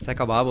Take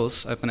our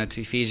Bibles, open it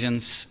to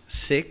Ephesians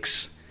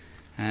 6,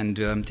 and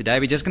today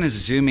we're just going to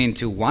zoom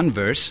into one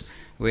verse.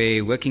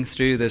 We're working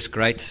through this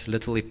great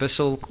little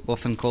epistle,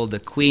 often called the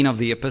Queen of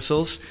the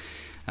Epistles,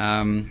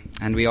 and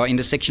we are in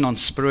the section on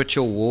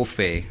spiritual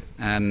warfare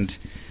and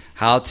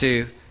how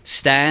to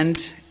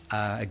stand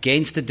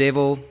against the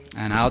devil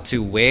and how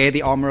to wear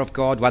the armor of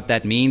God, what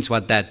that means,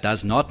 what that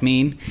does not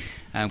mean.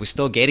 We're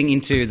still getting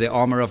into the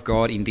armor of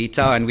God in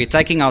detail, and we're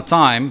taking our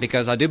time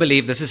because I do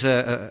believe this is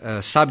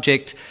a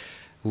subject.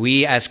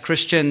 We as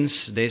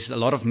Christians, there's a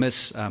lot of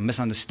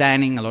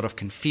misunderstanding, a lot of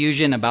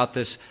confusion about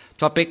this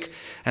topic,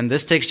 and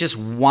this text just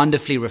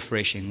wonderfully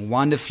refreshing,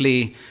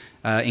 wonderfully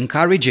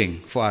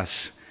encouraging for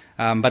us,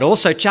 but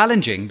also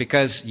challenging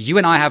because you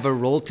and I have a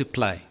role to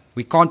play.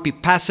 We can't be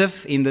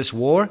passive in this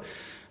war.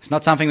 It's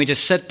not something we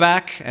just sit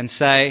back and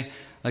say,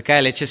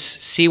 okay, let's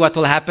just see what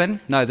will happen.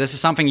 No, this is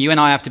something you and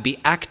I have to be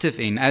active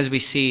in as we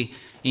see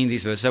in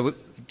these verses. So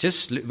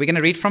we're going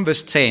to read from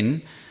verse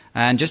 10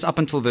 and just up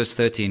until verse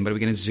 13, but we're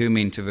going to zoom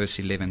into verse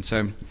 11.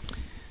 So,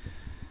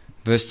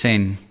 verse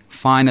 10,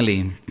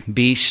 finally,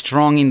 be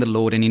strong in the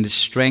Lord and in the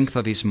strength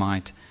of his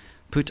might.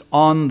 Put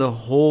on the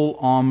whole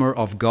armor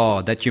of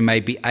God, that you may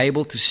be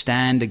able to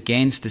stand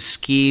against the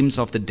schemes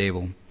of the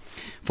devil.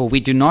 For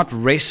we do not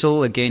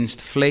wrestle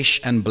against flesh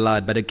and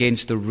blood, but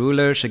against the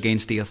rulers,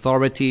 against the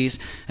authorities,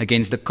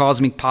 against the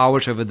cosmic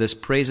powers over this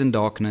present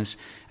darkness,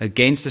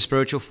 against the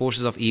spiritual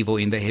forces of evil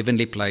in the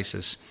heavenly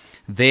places.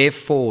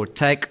 Therefore,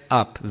 take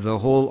up the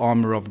whole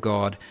armor of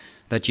God,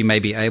 that you may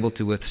be able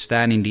to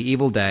withstand in the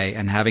evil day,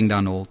 and having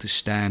done all, to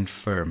stand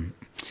firm.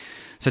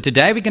 So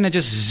today we're going to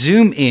just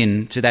zoom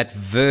in to that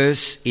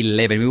verse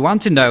 11. We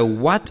want to know,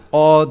 what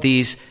are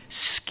these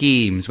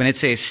schemes? When it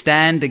says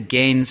stand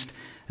against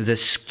the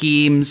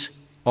schemes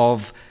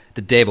of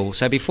the devil.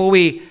 So before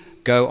we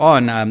go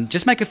on,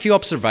 just make a few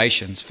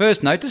observations.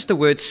 First, notice the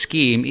word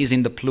scheme is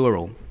in the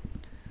plural.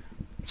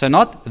 So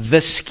not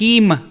the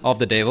scheme of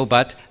the devil,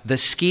 but the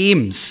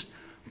schemes,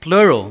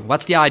 plural.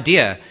 What's the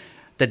idea?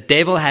 The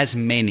devil has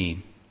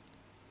many.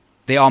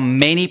 There are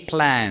many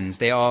plans.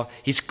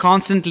 He's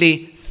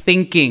constantly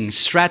thinking,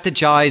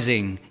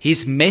 strategizing.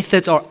 His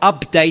methods are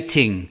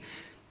updating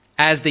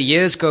as the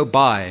years go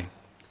by.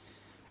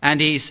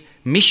 And his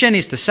mission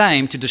is the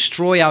same, to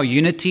destroy our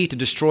unity, to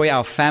destroy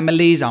our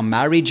families, our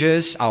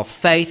marriages, our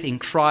faith in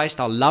Christ,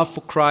 our love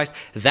for Christ.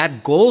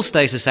 That goal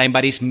stays the same,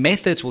 but his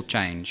methods will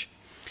change.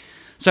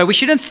 So we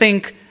shouldn't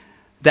think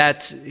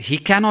that he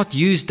cannot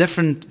use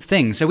different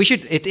things. So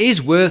it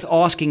is worth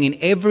asking in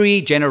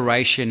every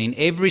generation, in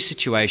every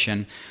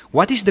situation,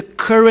 what is the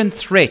current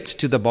threat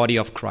to the body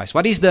of Christ?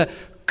 What is the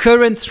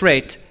current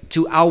threat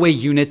to our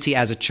unity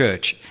as a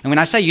church? And when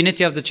I say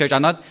unity of the church,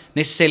 I'm not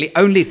necessarily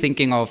only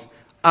thinking of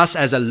us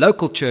as a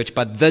local church,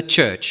 but the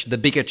church, the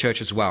bigger church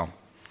as well.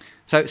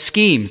 So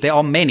schemes, there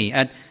are many.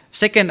 And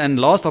second and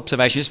last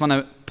observation, I just want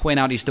to point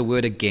out, is the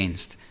word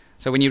against.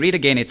 So when you read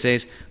again, it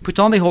says, put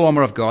on the whole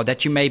armor of God,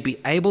 that you may be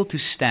able to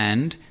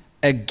stand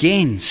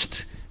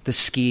against the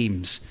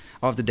schemes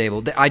of the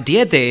devil. The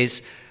idea there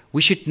is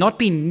we should not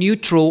be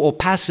neutral or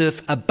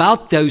passive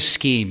about those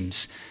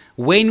schemes.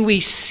 When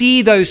we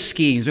see those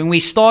schemes, when we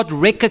start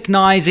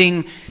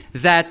recognizing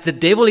that the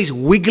devil is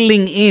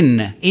wiggling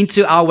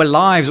into our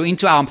lives or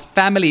into our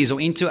families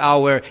or into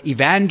our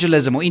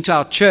evangelism or into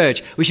our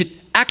church, we should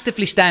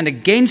actively stand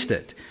against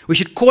it. We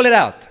should call it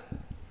out.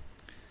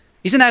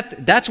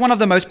 That's one of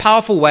the most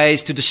powerful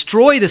ways to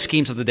destroy the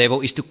schemes of the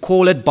devil, is to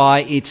call it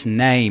by its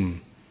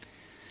name.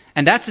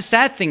 And that's the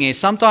sad thing, is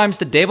sometimes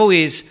the devil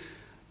is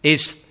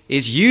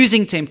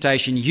using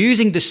temptation,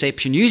 using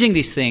deception, using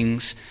these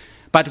things,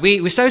 but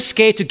we're so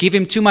scared to give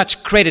him too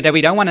much credit that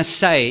we don't want to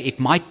say it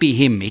might be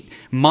him. It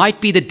might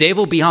be the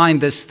devil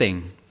behind this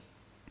thing.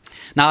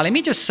 Now, let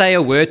me just say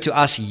a word to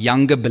us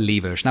younger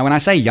believers. Now, when I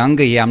say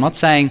younger here, I'm not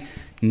saying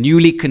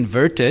newly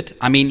converted.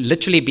 I mean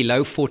literally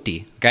below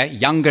 40, okay?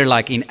 Younger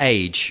like in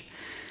age.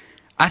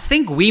 I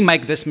think we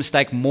make this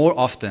mistake more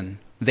often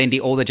than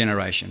the older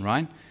generation,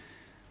 right?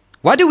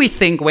 What do we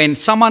think when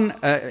someone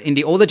in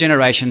the older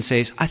generation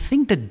says, I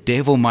think the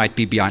devil might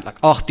be behind? Like,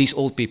 oh, these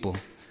old people.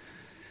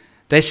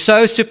 They're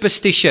so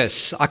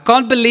superstitious. I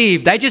can't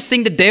believe they just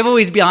think the devil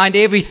is behind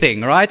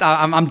everything, right?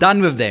 I'm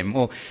done with them.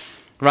 Or,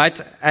 right?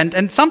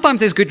 And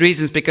sometimes there's good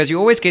reasons, because you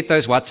always get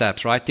those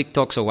WhatsApps, right?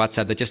 TikToks or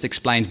WhatsApp that just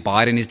explains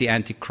Biden is the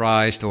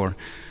Antichrist, or,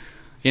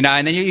 and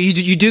then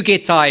you do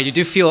get tired. You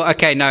do feel,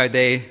 okay, no,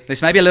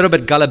 there's maybe a little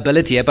bit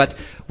gullibility here, but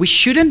we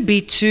shouldn't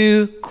be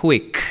too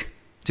quick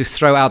to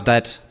throw out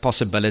that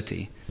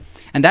possibility.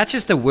 And that's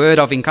just a word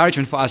of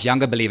encouragement for us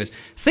younger believers.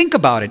 Think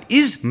about it.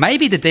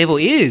 Maybe the devil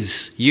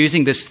is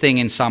using this thing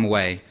in some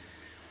way.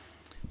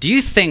 Do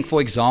you think,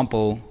 for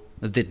example,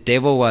 that the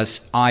devil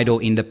was idle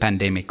in the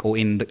pandemic or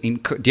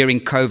during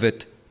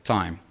COVID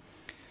time?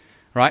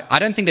 Right? I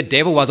don't think the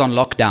devil was on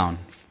lockdown,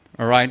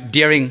 all right,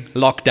 during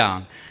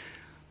lockdown.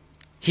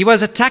 He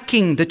was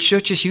attacking the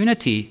church's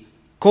unity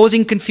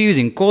causing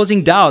confusion,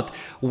 causing doubt.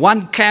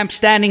 One camp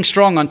standing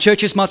strong on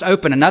churches must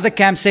open. Another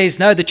camp says,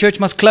 no, the church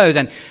must close.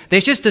 And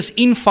there's just this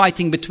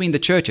infighting between the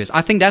churches.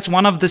 I think that's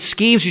one of the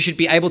schemes you should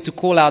be able to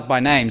call out by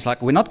names.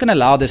 Like, we're not going to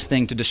allow this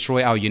thing to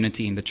destroy our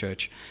unity in the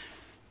church.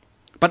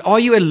 But are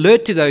you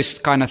alert to those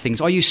kind of things?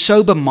 Are you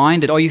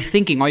sober-minded? Are you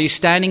thinking? Are you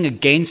standing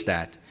against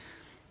that?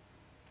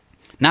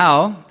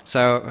 Now,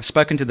 so I've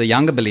spoken to the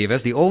younger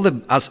believers,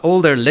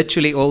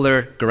 literally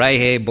older, grey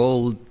hair,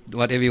 bald,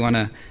 whatever you want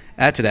to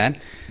add to that.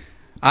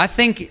 I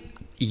think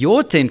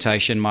your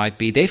temptation might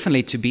be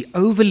definitely to be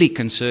overly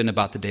concerned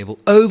about the devil,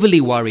 overly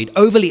worried,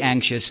 overly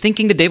anxious,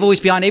 thinking the devil is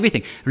behind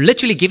everything,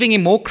 literally giving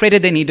him more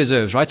credit than he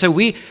deserves, right? So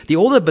the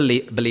older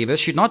believers,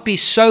 should not be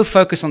so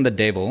focused on the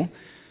devil,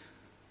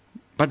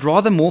 but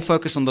rather more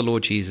focused on the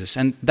Lord Jesus.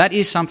 And that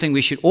is something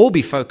we should all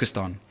be focused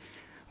on.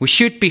 We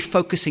should be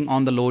focusing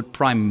on the Lord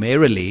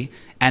primarily,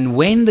 and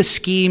when the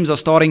schemes are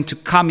starting to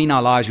come in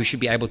our lives, we should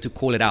be able to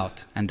call it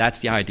out. And that's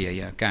the idea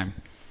here, okay?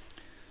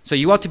 So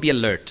you ought to be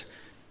alert.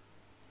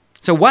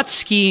 So what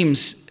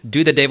schemes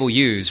do the devil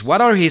use? What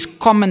are his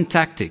common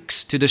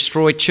tactics to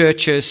destroy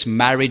churches,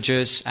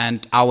 marriages,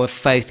 and our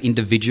faith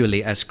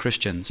individually as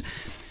Christians?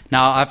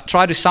 Now, I've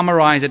tried to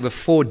summarize it with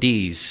 4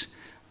 Ds.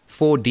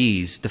 4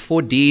 Ds, the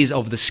 4 Ds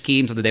of the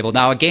schemes of the devil.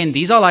 Now, again,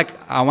 these are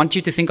I want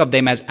you to think of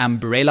them as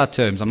umbrella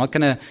terms.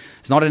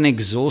 It's not an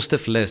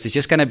exhaustive list. It's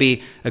just going to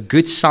be a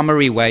good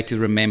summary way to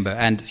remember.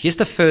 And here's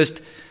the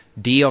first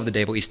D of the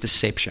devil is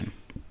deception.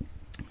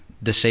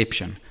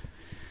 Deception.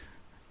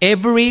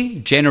 Every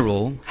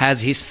general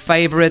has his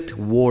favorite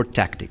war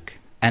tactic.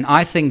 And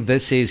I think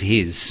this is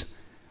his.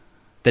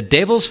 The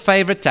devil's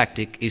favorite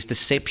tactic is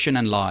deception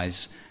and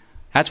lies.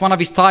 That's one of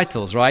his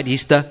titles, right?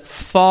 He's the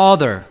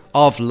father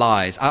of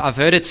lies. I've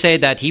heard it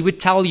said that he would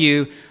tell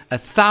you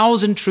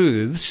 1,000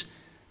 truths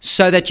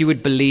so that you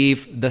would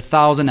believe the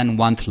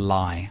 1,001th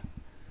lie.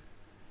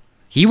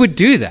 He would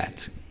do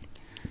that.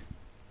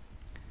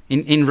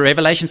 In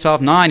Revelation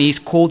 12:9, he's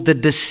called the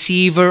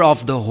deceiver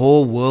of the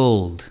whole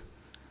world.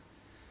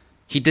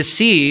 He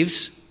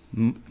deceives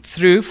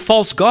through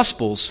false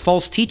gospels,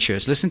 false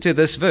teachers. Listen to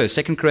this verse,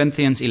 2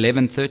 Corinthians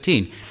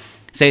 11:13.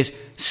 It says,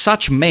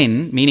 such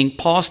men, meaning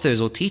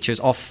pastors or teachers,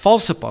 are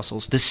false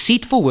apostles,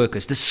 deceitful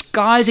workers,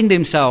 disguising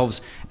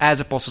themselves as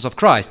apostles of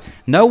Christ.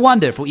 No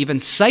wonder, for even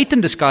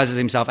Satan disguises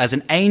himself as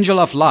an angel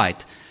of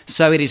light.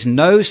 So it is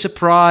no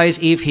surprise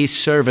if his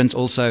servants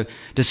also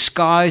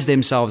disguise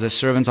themselves as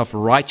servants of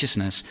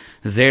righteousness.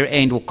 Their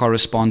end will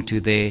correspond to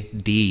their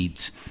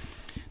deeds.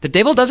 The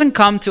devil doesn't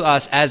come to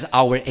us as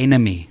our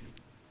enemy.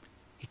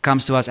 He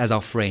comes to us as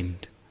our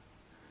friend.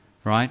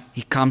 Right?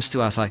 He comes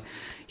to us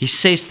he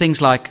says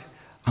things like,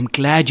 I'm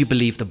glad you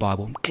believe the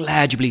Bible. I'm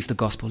glad you believe the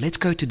gospel. Let's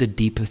go to the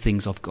deeper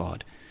things of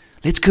God.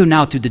 Let's go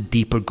now to the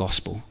deeper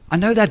gospel. I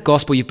know that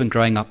gospel you've been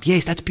growing up.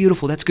 Yes, that's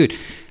beautiful. That's good.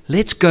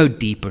 Let's go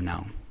deeper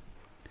now.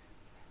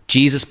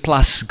 Jesus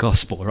plus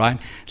gospel, right?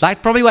 It's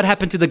like probably what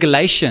happened to the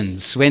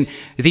Galatians when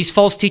these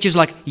false teachers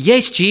were like,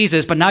 yes,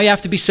 Jesus, but now you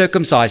have to be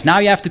circumcised. Now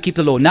you have to keep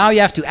the law. Now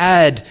you have to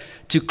add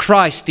to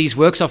Christ these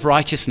works of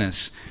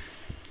righteousness.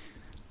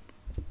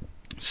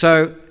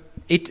 So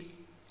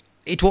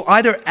it will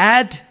either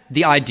add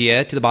the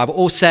idea to the Bible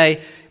or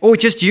say, or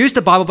just use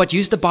the Bible, but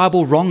use the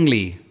Bible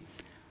wrongly.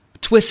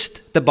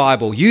 Twist the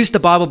Bible. Use the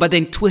Bible, but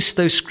then twist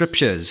those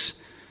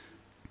scriptures.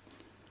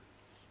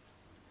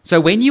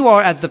 So when you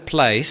are at the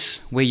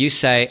place where you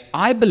say,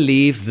 I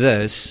believe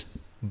this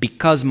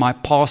because my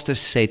pastor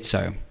said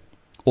so,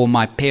 or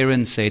my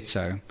parents said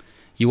so,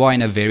 you are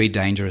in a very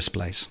dangerous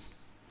place.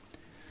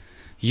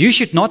 You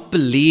should not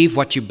believe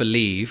what you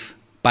believe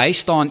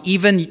based on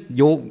even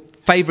your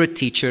favorite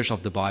teachers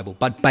of the Bible,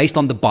 but based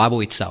on the Bible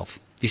itself.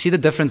 You see the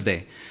difference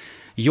there?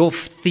 Your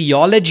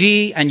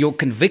theology and your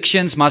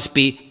convictions must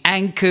be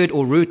anchored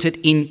or rooted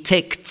in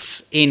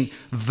texts, in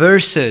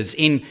verses,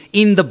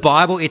 in the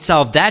Bible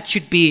itself. That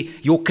should be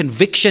your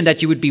conviction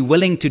that you would be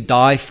willing to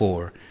die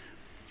for.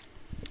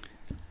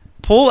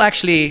 Paul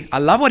actually, I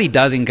love what he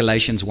does in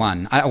Galatians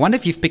 1. I wonder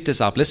if you've picked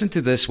this up. Listen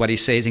to this, what he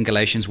says in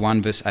Galatians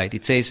 1 verse 8.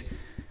 It says,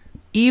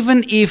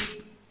 even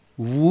if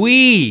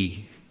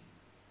we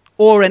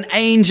or an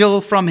angel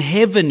from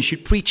heaven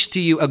should preach to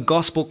you a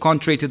gospel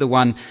contrary to the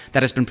one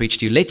that has been preached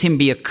to you, let him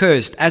be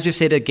accursed. As we've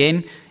said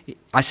again,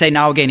 I say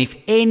now again, if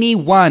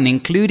anyone,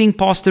 including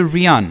Pastor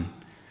Rian,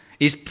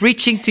 is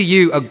preaching to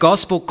you a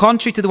gospel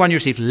contrary to the one you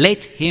received,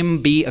 let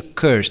him be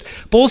accursed.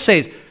 Paul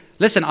says,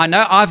 listen, I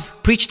know I've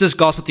preached this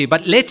gospel to you,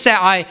 but let's say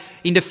I,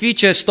 in the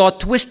future, start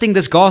twisting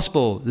this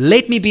gospel.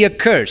 Let me be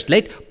accursed.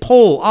 Let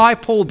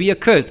Paul be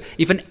accursed.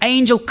 If an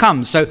angel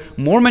comes, so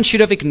Mormon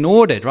should have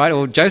ignored it, right?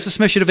 Or Joseph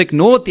Smith should have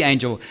ignored the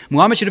angel.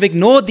 Muhammad should have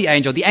ignored the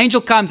angel. The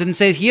angel comes and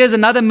says, here's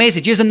another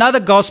message. Here's another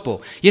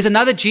gospel. Here's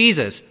another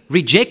Jesus.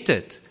 Reject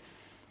it.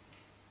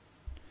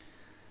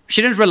 We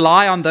shouldn't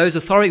rely on those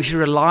authorities. We should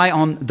rely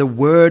on the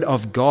word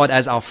of God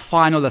as our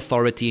final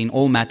authority in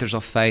all matters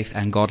of faith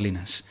and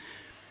godliness.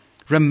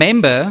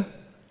 Remember,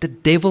 the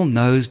devil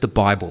knows the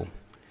Bible.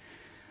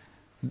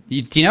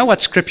 Do you know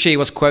what scripture he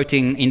was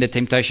quoting in the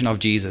temptation of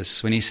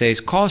Jesus when he says,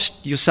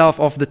 cast yourself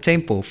off the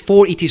temple,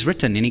 for it is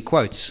written, and he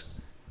quotes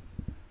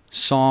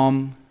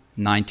Psalm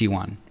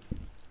 91.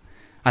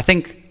 I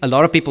think a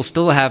lot of people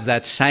still have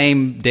that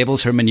same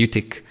devil's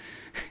hermeneutic.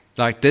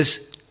 Like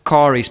this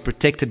car is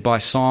protected by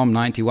Psalm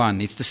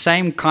 91. It's the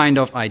same kind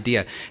of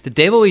idea. The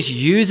devil is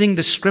using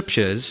the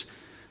scriptures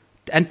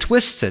and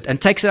twists it and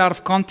takes it out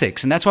of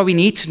context. And that's why we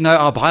need to know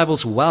our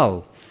Bibles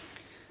well.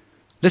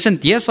 Listen,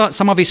 here's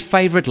some of his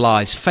favorite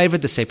lies,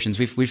 favorite deceptions.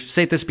 We've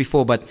said this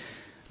before, but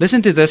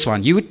listen to this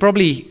one. You would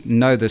probably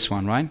know this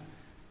one, right?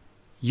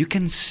 You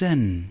can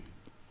sin.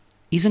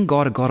 Isn't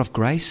God a God of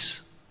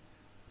grace?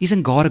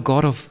 Isn't God a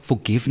God of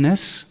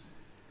forgiveness?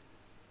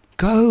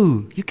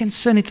 Go. You can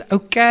sin. It's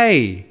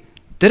okay.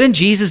 Didn't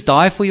Jesus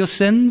die for your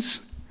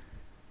sins?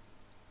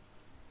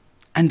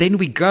 And then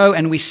we go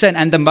and we sin.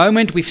 And the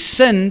moment we've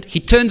sinned, he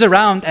turns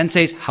around and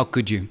says, how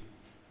could you?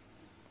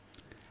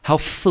 How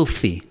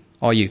filthy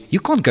are you? You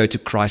can't go to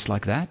Christ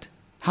like that.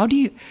 How do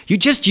you? You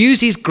just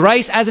use his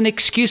grace as an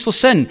excuse for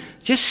sin.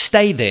 Just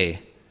stay there.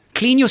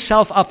 Clean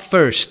yourself up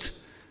first.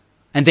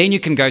 And then you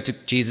can go to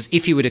Jesus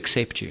if he would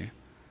accept you.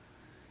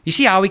 You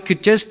see how he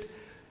could just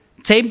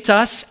tempt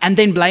us and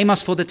then blame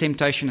us for the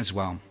temptation as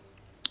well.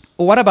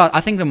 Or what about, I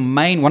think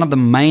one of the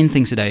main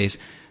things today is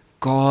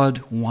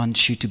God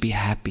wants you to be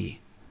happy.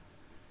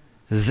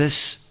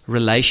 This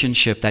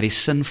relationship that is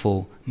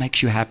sinful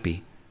makes you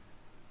happy.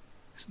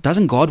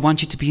 Doesn't God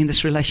want you to be in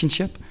this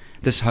relationship?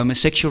 This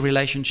homosexual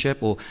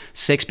relationship or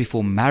sex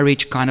before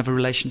marriage kind of a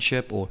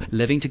relationship or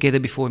living together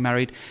before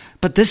married.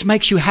 But this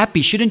makes you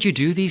happy. Shouldn't you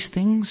do these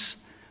things?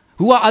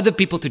 Who are other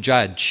people to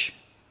judge?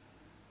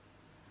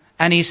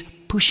 And he's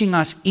pushing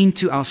us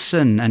into our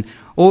sin.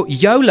 Or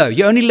YOLO,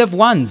 you only live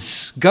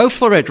once. Go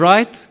for it,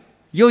 right?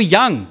 You're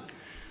young.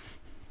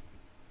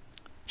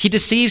 He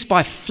deceives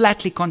by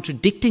flatly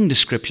contradicting the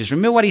scriptures.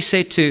 Remember what he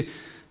said to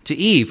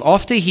Eve.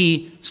 After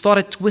he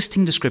started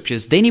twisting the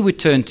scriptures, then he would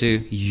turn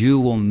to, you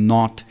will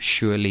not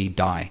surely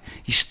die.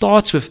 He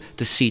starts with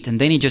deceit and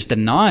then he just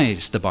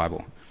denies the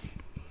Bible.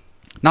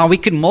 Now we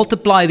could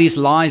multiply these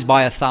lies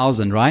by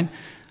 1,000, right?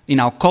 In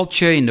our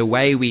culture, in the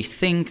way we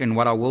think and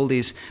what our world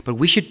is. But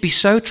we should be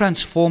so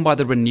transformed by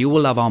the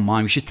renewal of our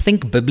mind. We should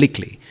think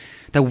biblically.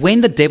 That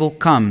when the devil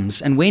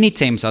comes and when he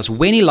tempts us,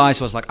 when he lies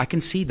to us, like, I can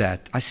see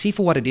that. I see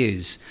for what it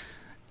is.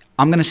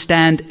 I'm going to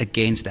stand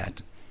against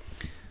that.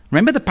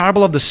 Remember the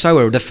parable of the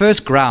sower, the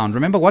first ground.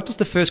 Remember, what does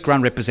the first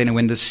ground represent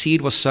when the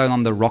seed was sown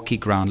on the rocky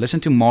ground?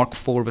 Listen to Mark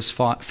 4, verse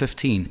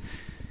 15.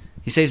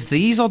 He says,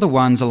 these are the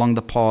ones along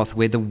the path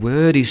where the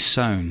word is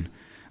sown.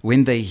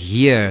 When they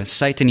hear,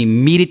 Satan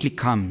immediately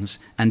comes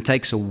and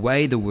takes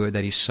away the word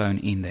that is sown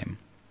in them.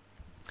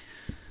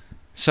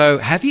 So,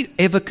 have you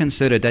ever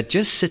considered that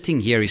just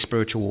sitting here is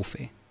spiritual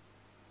warfare?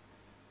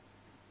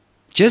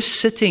 Just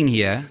sitting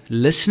here,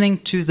 listening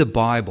to the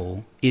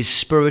Bible is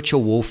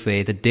spiritual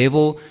warfare. The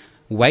devil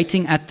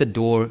waiting at the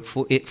door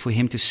for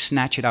him to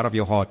snatch it out of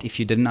your heart if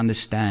you didn't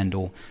understand,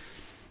 or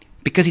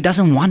because he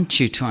doesn't want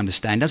you to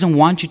understand, doesn't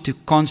want you to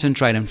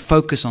concentrate and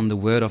focus on the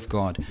Word of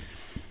God.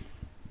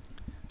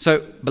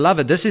 So,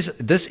 beloved, this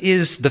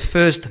is the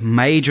first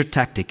major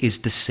tactic, is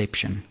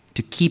deception,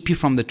 to keep you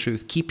from the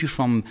truth, keep you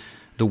from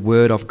the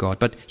Word of God.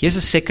 But here's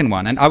a second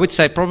one, and I would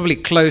say probably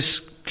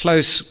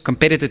close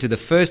competitor to the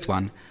first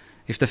one.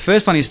 If the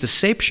first one is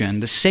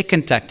deception, the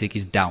second tactic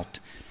is doubt.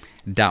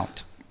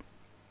 Doubt.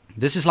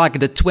 This is like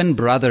the twin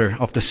brother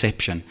of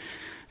deception,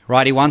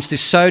 right? He wants to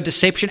sow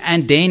deception,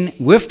 and then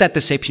with that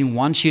deception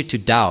wants you to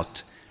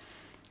doubt.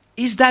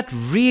 Is that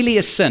really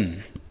a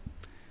sin?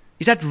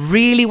 Is that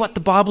really what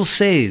the Bible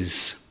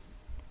says?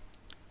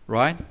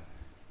 Right?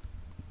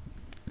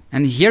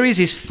 And here is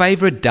his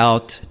favorite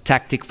doubt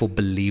tactic for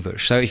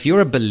believers. So if you're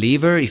a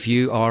believer, if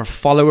you are a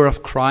follower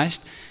of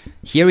Christ,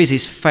 here is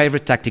his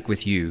favorite tactic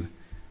with you.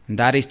 And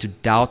that is to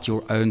doubt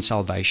your own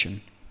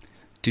salvation.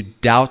 To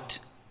doubt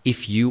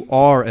if you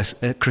are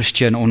a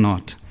Christian or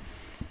not.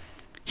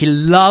 He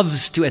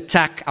loves to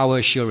attack our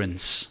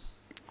assurance.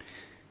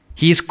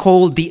 He is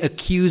called the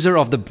accuser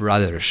of the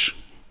brothers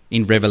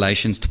in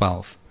Revelation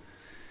 12.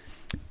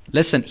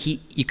 Listen,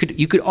 you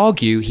could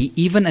argue he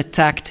even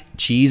attacked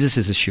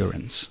Jesus'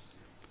 assurance.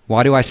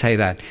 Why do I say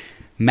that?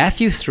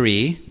 Matthew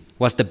 3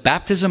 was the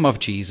baptism of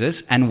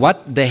Jesus, and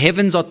what the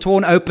heavens are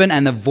torn open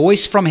and the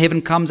voice from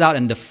heaven comes out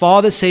and the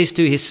Father says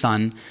to his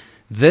Son,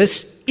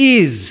 this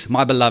is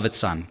my beloved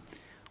Son.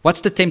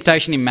 What's the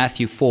temptation in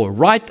Matthew 4?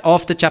 Right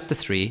after chapter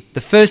 3,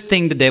 the first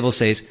thing the devil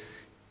says,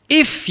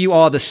 if you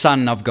are the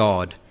Son of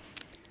God.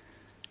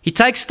 He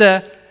takes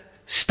the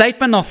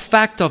statement of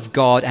fact of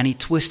God and he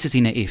twists it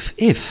in a if.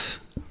 If.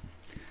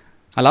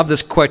 I love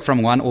this quote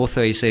from one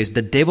author. He says,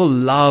 the devil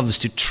loves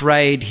to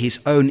trade his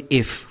own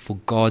if for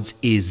God's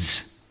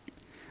is.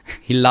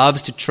 He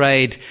loves to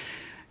trade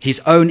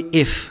his own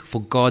if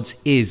for God's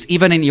is.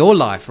 Even in your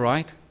life,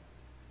 right?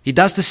 He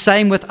does the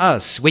same with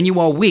us. When you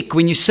are weak,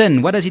 when you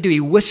sin, what does he do? He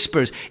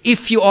whispers,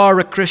 if you are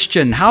a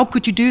Christian, how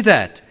could you do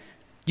that?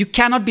 You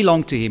cannot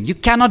belong to him. You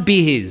cannot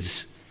be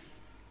his.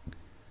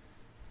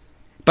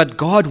 But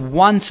God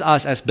wants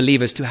us as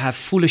believers to have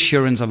full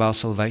assurance of our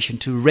salvation,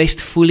 to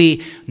rest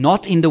fully,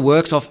 not in the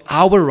works of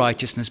our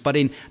righteousness, but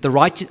in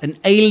an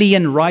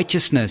alien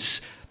righteousness,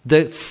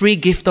 the free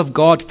gift of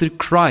God through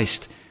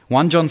Christ.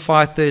 1 John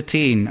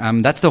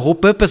 5:13, that's the whole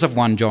purpose of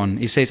 1 John.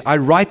 He says, I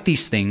write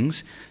these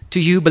things to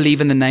you,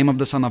 believe in the name of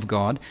the Son of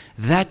God,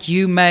 that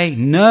you may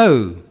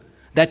know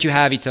that you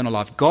have eternal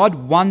life. God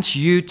wants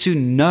you to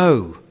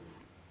know.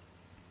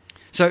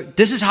 So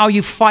this is how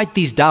you fight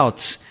these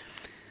doubts.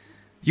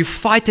 You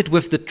fight it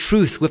with the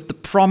truth, with the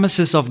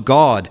promises of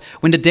God.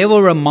 When the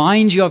devil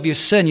reminds you of your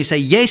sin, you say,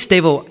 yes,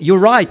 devil, you're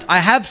right. I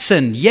have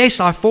sinned. Yes,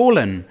 I've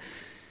fallen.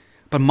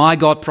 But my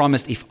God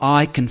promised, if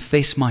I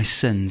confess my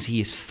sins,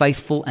 He is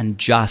faithful and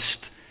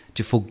just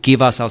to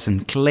forgive us our sins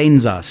and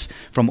cleanse us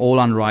from all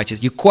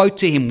unrighteousness. You quote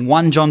to Him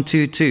 1 John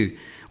 2:2.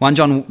 1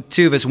 John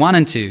 2 verse 1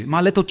 and 2. My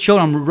little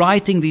children, I'm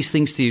writing these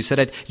things to you so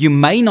that you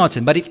may not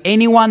sin. But if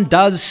anyone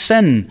does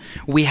sin,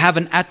 we have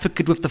an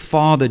advocate with the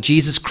Father,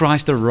 Jesus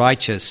Christ the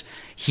righteous.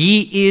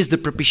 He is the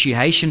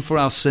propitiation for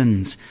our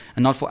sins,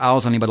 and not for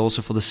ours only, but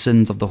also for the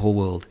sins of the whole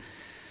world.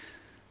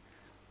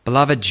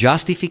 Beloved,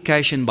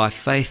 justification by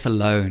faith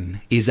alone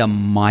is a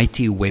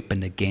mighty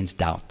weapon against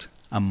doubt.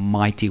 A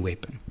mighty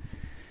weapon.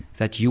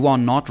 That you are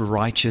not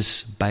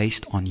righteous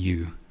based on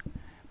you,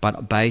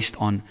 but based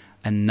on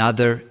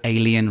another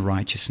alien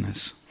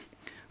righteousness.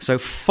 So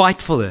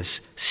fight for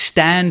this.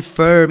 Stand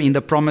firm in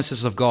the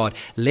promises of God.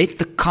 Let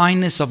the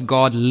kindness of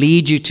God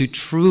lead you to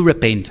true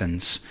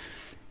repentance.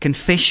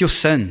 Confess your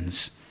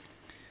sins.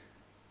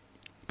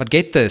 But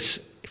get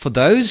this, for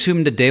those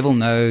whom the devil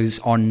knows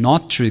are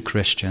not true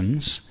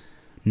Christians,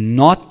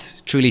 not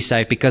truly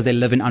saved because they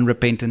live in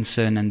unrepentant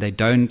sin and they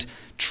don't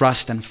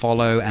trust and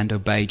follow and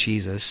obey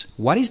Jesus,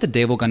 what is the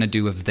devil going to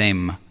do with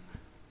them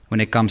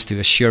when it comes to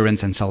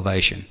assurance and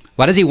salvation?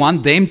 What does he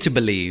want them to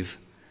believe?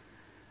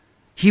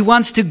 He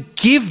wants to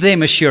give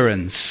them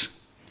assurance.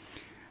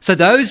 So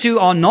those who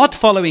are not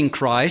following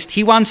Christ,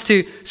 he wants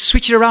to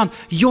switch it around.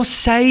 You're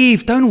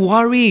saved. Don't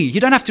worry. You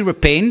don't have to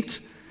repent.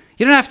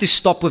 You don't have to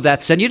stop with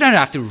that sin. You don't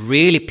have to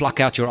really pluck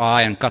out your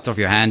eye and cut off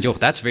your hand.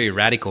 That's very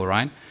radical,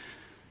 right?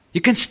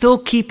 You can still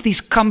keep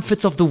these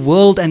comforts of the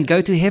world and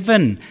go to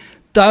heaven.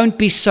 Don't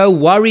be so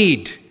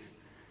worried.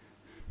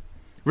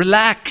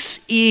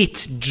 Relax,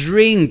 eat,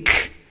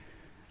 drink.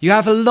 You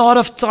have a lot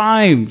of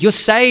time. You're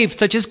saved,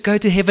 so just go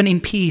to heaven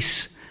in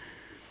peace.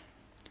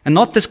 And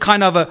not this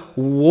kind of a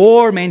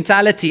war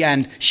mentality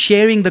and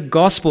sharing the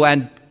gospel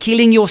and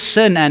killing your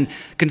sin and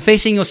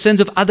confessing your sins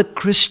with other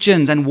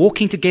Christians and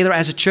walking together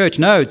as a church.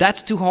 No,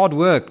 that's too hard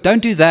work.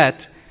 Don't do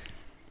that.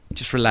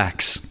 Just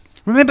relax.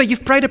 Remember,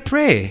 you've prayed a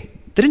prayer.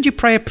 Didn't you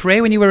pray a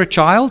prayer when you were a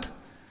child?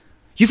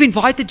 You've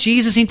invited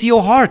Jesus into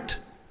your heart.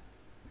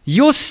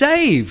 You're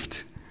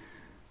saved.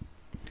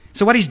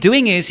 So what he's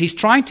doing is he's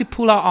trying to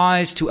pull our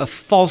eyes to a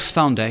false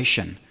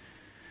foundation.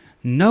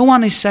 No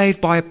one is saved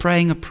by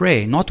praying a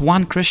prayer, not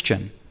one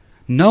Christian.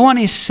 No one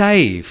is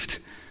saved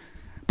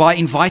by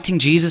inviting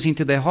Jesus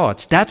into their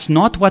hearts. That's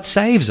not what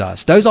saves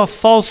us. Those are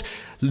false.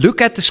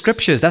 Look at the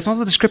scriptures. That's not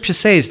what the scripture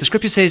says. The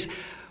scripture says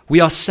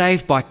we are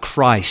saved by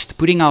Christ,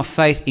 putting our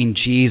faith in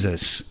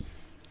Jesus.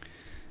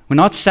 We're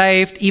not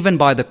saved even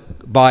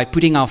by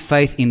putting our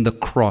faith in the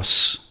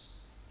cross.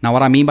 Now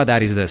what I mean by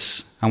that is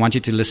this. I want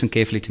you to listen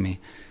carefully to me.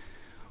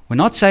 We're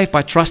not saved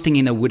by trusting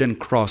in a wooden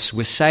cross.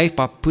 We're saved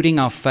by putting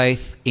our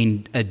faith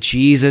in a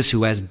Jesus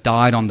who has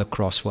died on the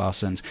cross for our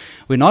sins.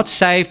 We're not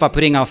saved by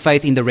putting our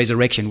faith in the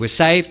resurrection. We're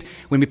saved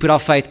when we put our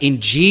faith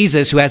in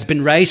Jesus who has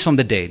been raised from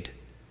the dead.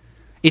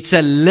 It's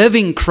a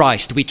living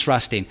Christ we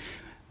trust in.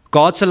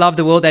 God so loved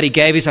the world that he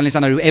gave his only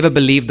son. Whoever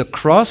believed the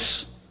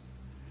cross?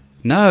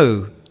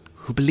 No.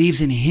 Who believes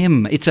in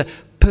him? It's a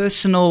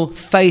personal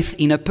faith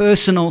in a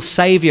personal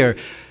Savior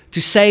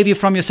to save you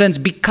from your sins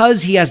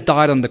because he has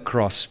died on the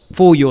cross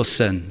for your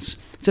sins.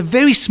 It's a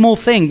very small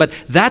thing, but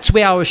that's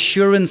where our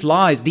assurance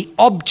lies. The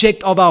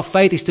object of our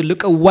faith is to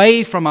look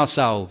away from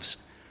ourselves.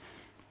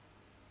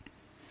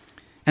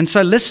 And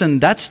so listen,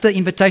 that's the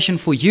invitation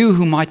for you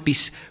who might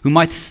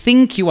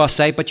think you are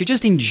saved, but you're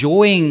just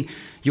enjoying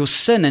your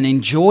sin and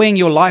enjoying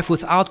your life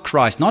without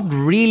Christ, not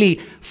really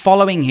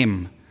following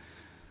him.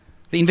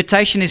 The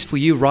invitation is for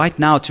you right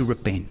now to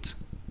repent,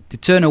 to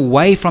turn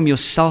away from your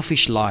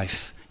selfish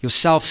life, your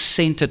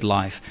self-centered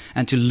life,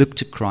 and to look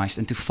to Christ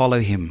and to follow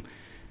him.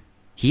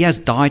 He has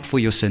died for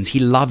your sins. He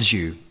loves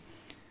you.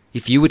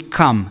 If you would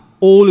come,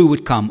 all who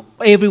would come,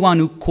 everyone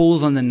who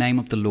calls on the name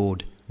of the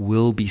Lord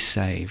will be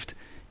saved.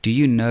 Do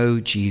you know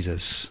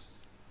Jesus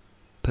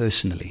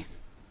personally?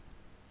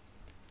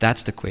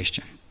 That's the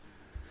question.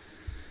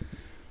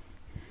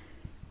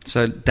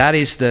 So that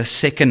is the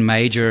second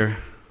major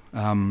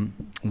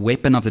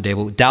weapon of the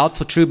devil. Doubt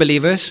for true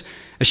believers,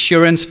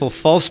 assurance for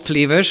false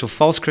believers or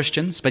false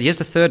Christians. But here's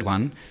the third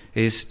one,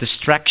 is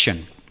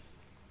distraction.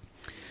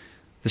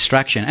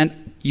 Distraction.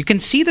 And you can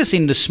see this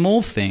in the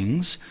small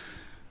things.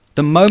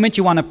 The moment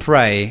you want to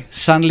pray,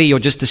 suddenly you're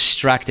just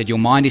distracted. Your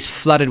mind is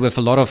flooded with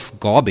a lot of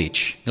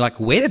garbage. You're like,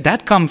 where did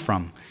that come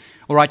from?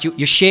 All right,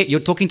 you're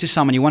talking to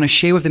someone, you want to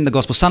share with them the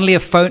gospel. Suddenly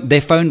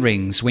their phone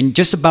rings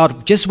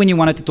just when you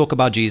wanted to talk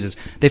about Jesus.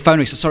 Their phone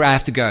rings, sorry, I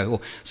have to go.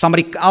 Or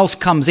somebody else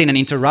comes in and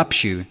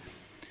interrupts you.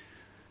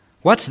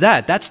 What's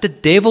that? That's the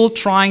devil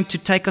trying to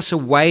take us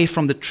away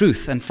from the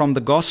truth and from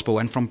the gospel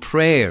and from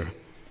prayer.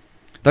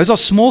 Those are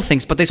small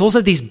things, but there's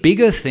also these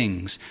bigger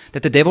things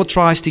that the devil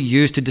tries to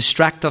use to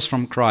distract us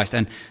from Christ.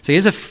 And so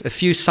here's a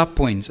few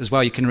sub-points as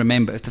well you can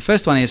remember. The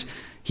first one is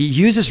he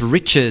uses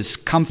riches,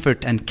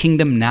 comfort, and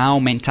kingdom now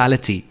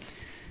mentality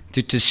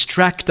to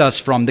distract us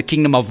from the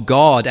kingdom of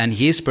God and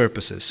his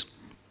purposes.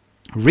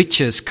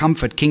 Riches,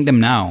 comfort, kingdom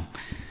now.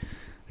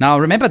 Now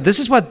remember, this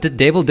is what the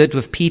devil did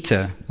with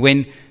Peter.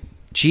 When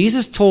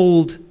Jesus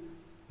told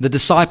the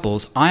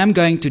disciples, I am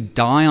going to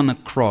die on the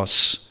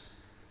cross,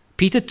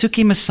 Peter took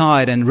him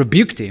aside and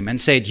rebuked him and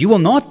said, you will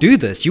not do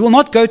this. You will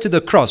not go to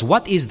the cross.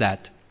 What is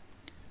that?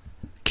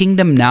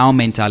 Kingdom now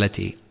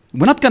mentality.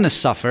 We're not going to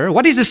suffer.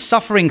 What is this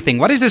suffering thing?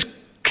 What is this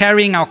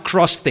carrying our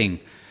cross thing?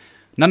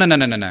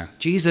 No.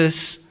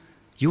 Jesus,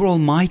 you're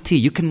almighty.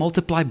 You can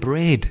multiply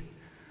bread.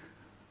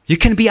 You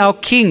can be our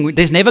king.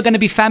 There's never going to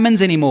be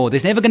famines anymore.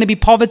 There's never going to be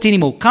poverty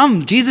anymore.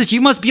 Come, Jesus, you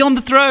must be on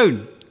the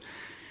throne.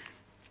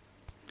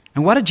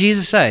 And what did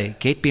Jesus say?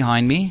 Get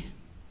behind me,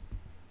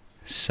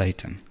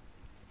 Satan.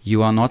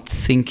 You are not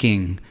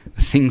thinking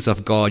the things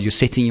of God. You're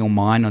setting your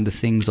mind on the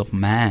things of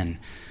man.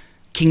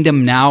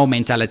 Kingdom now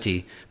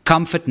mentality.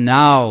 Comfort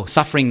now,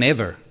 suffering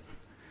never.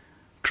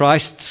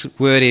 Christ's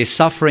word is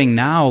suffering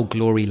now,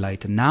 glory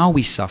later. Now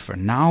we suffer.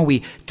 Now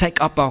we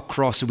take up our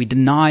cross and we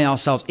deny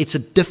ourselves. It's a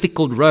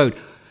difficult road.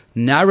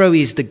 Narrow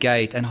is the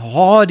gate and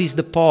hard is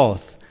the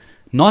path.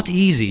 Not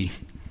easy.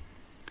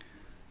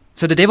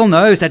 So the devil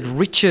knows that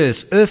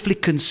riches, earthly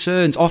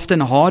concerns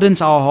often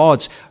hardens our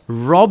hearts,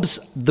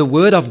 robs the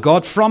word of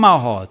God from our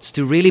hearts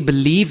to really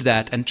believe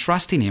that and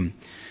trust in him.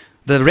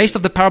 The rest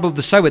of the parable of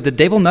the sower, the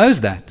devil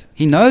knows that.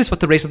 He knows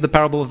what the rest of the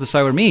parable of the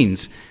sower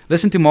means.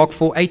 Listen to Mark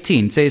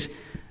 4:18. It says,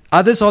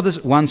 others are the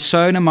ones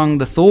sown among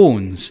the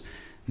thorns.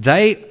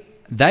 They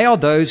are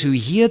those who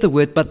hear the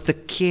word, but the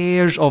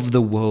cares of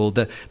the world,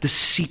 the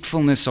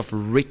deceitfulness of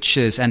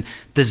riches and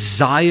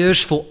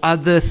desires for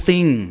other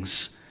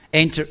things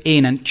enter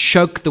in and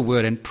choke the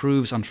word and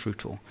proves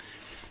unfruitful.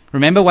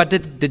 Remember what the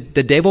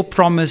devil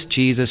promised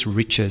Jesus?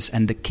 Riches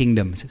and the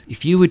kingdom.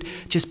 If you would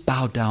just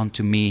bow down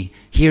to me,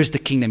 here's the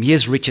kingdom,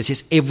 here's riches,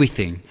 here's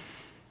everything.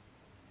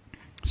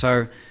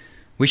 So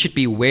we should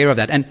be aware of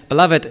that. And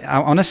beloved, I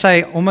want to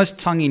say almost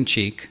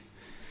tongue-in-cheek,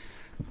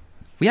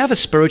 we have a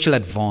spiritual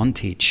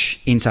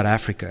advantage in South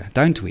Africa,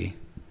 don't we?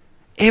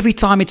 Every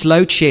time it's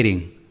load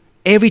shedding,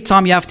 every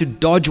time you have to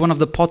dodge one of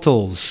the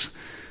potholes,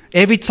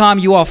 every time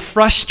you are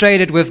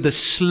frustrated with the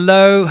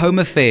slow home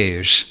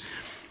affairs,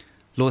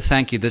 Lord,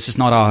 thank you, this is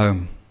not our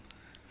home.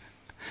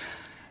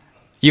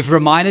 You've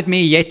reminded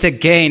me yet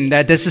again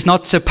that this is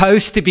not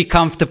supposed to be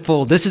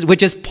comfortable. We're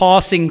just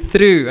passing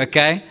through,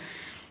 okay?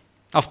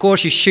 Of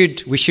course, we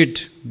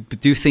should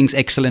do things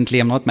excellently.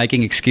 I'm not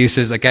making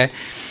excuses, okay?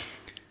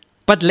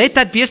 But let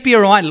that just be a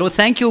reminder. Lord,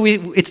 thank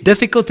you. It's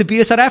difficult to be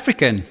a South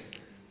African.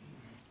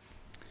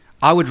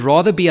 I would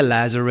rather be a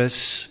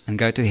Lazarus and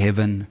go to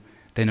heaven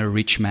than a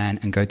rich man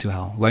and go to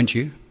hell, won't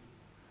you?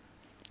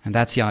 And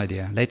that's the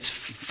idea. Let's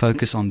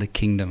focus on the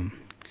kingdom.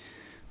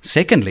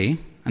 Secondly,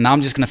 and now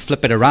I'm just going to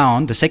flip it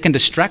around, the second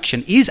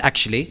distraction is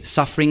actually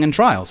suffering and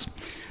trials.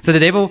 So the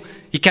devil,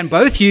 he can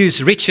both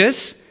use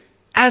riches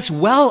as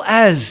well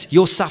as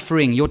your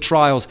suffering, your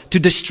trials, to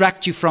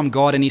distract you from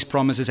God and his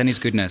promises and his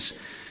goodness.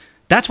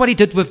 That's what he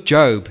did with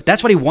Job.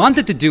 That's what he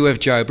wanted to do with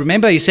Job.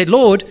 Remember, he said,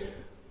 Lord,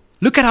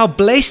 look at how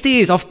blessed he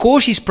is. Of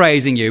course he's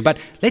praising you, but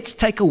let's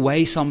take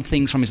away some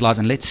things from his life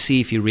and let's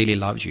see if he really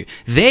loves you.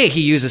 There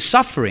he uses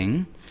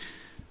suffering.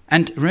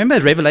 And remember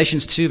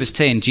Revelations 2 verse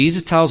 10,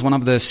 Jesus tells one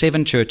of the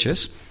 7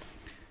 churches,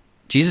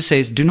 Jesus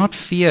says, do not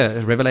fear,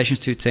 Revelations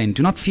 2:10,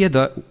 do not fear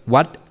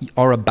what you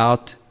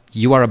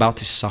are about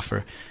to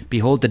suffer.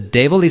 Behold, the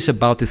devil is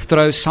about to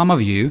throw some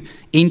of you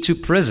into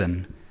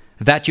prison,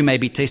 that you may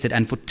be tested.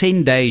 And for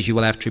 10 days you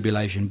will have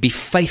tribulation. Be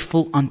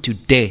faithful unto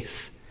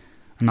death,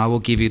 and I will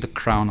give you the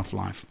crown of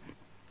life.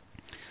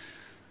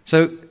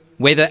 So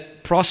whether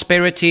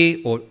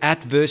prosperity or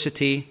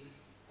adversity,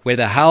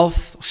 whether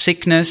health,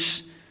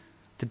 sickness,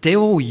 the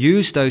devil will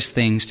use those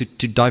things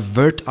to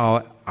divert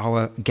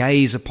our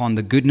gaze upon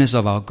the goodness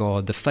of our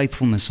God, the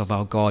faithfulness of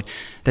our God,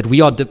 that we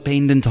are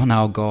dependent on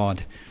our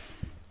God.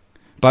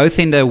 Both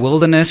in the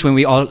wilderness when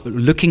we are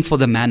looking for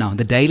the manna,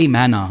 the daily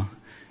manna,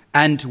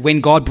 and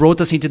when God brought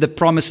us into the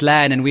promised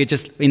land and we're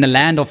just in the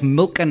land of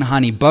milk and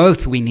honey,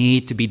 both we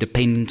need to be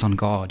dependent on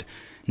God,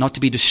 not to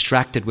be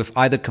distracted with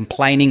either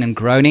complaining and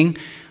groaning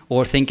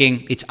or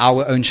thinking it's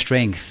our own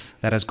strength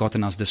that has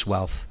gotten us this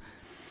wealth.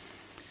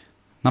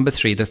 Number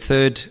 3, the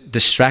third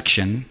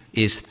distraction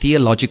is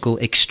theological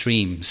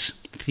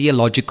extremes.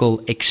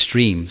 Theological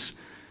extremes.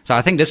 So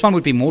I think this one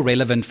would be more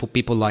relevant for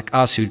people like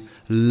us who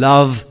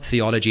love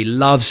theology,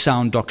 love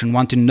sound doctrine,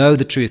 want to know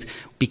the truth.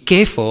 Be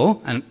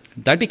careful, and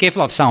don't be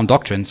careful of sound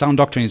doctrine. Sound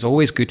doctrine is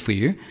always good for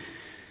you.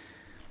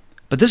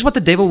 But this is what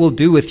the devil will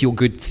do with your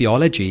good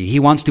theology. He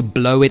wants to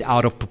blow it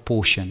out of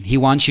proportion. He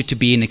wants you to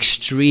be an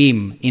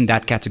extreme in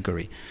that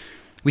category.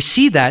 We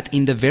see that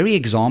in the very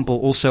example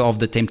also of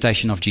the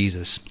temptation of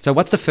Jesus. So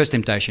what's the first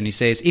temptation? He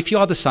says, if you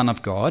are the Son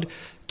of God,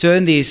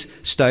 turn these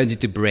stones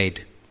into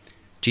bread.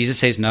 Jesus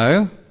says,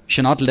 no, you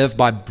shall not live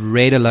by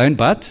bread alone,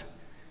 but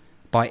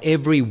by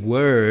every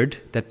word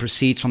that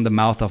proceeds from the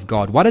mouth of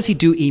God. What does he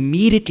do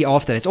immediately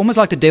after that? It's almost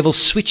like the devil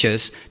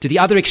switches to the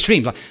other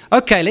extreme. Like,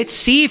 okay, let's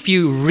see if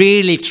you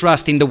really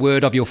trust in the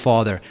word of your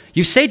Father.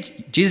 You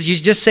said, Jesus, you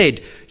just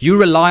said, you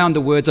rely on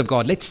the words of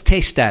God. Let's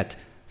test that.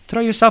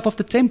 Throw yourself off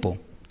the temple.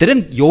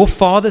 Didn't your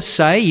Father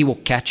say he will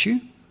catch you?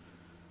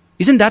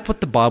 Isn't that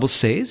what the Bible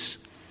says?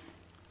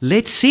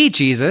 Let's see,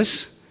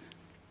 Jesus.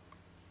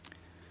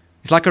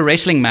 It's like a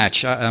wrestling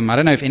match. I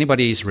don't know if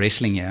anybody is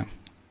wrestling here.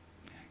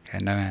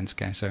 Okay, no hands.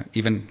 Okay,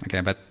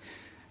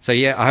 so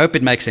yeah, I hope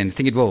it makes sense. I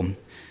think it will.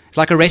 It's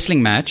like a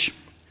wrestling match.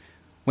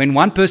 When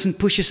one person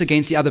pushes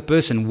against the other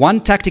person,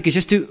 one tactic is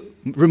just to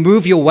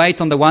remove your weight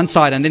on the one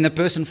side, and then the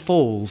person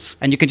falls,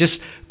 and you can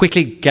just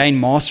quickly gain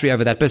mastery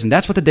over that person.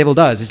 That's what the devil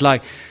does. It's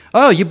like,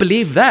 oh, you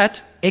believe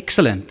that?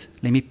 Excellent.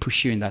 Let me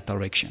push you in that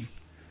direction.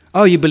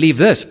 Oh, you believe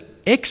this?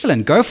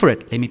 Excellent. Go for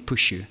it. Let me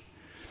push you.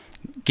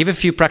 Give a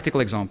few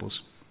practical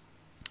examples.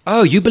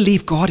 Oh, you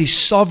believe God is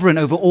sovereign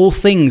over all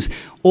things.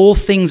 All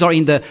things are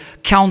in the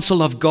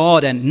counsel of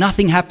God, and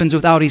nothing happens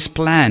without his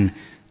plan.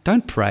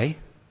 Don't pray.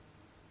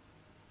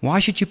 Why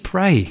should you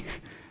pray?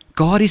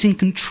 God is in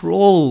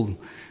control.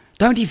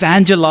 Don't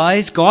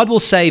evangelize. God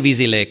will save his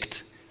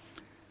elect.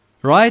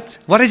 Right?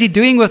 What is he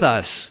doing with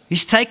us?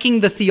 He's taking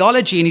the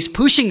theology and he's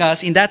pushing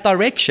us in that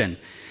direction.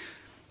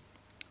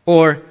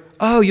 Or,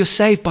 oh, you're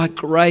saved by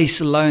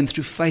grace alone,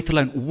 through faith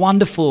alone.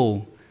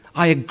 Wonderful.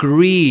 I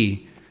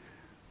agree.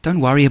 Don't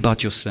worry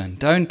about your sin.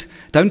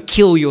 Don't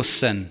kill your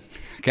sin.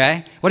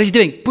 Okay? What is he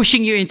doing?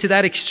 Pushing you into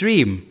that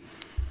extreme.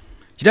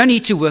 You don't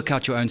need to work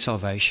out your own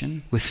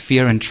salvation with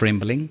fear and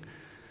trembling.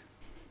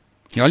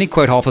 You only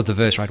quote half of the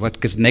verse, right?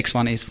 Because the next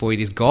one is, for it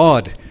is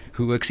God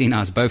who works in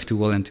us, both to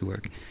will and to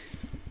work.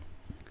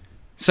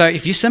 So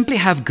if you simply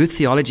have good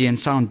theology and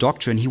sound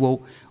doctrine, he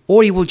will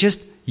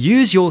just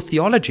use your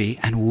theology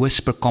and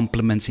whisper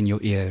compliments in your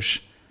ears.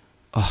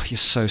 Oh, you're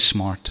so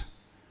smart.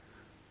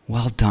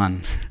 Well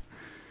done.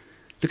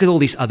 Look at all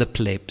these other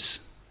plebs,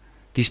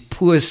 these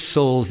poor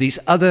souls, these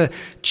other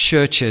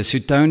churches who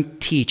don't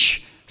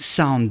teach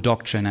sound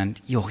doctrine, and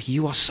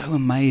you are so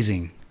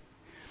amazing.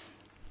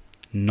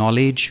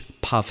 Knowledge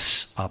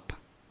puffs up.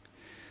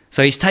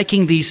 So he's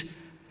taking these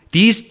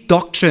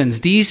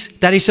doctrines,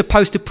 that is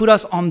supposed to put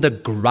us on the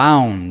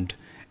ground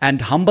and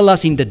humble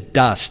us in the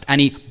dust,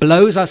 and he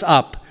blows us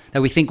up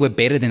that we think we're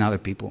better than other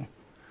people.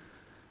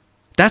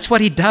 That's what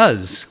he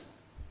does.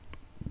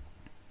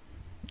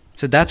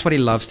 So that's what he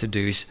loves to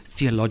do, is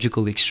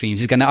theological extremes.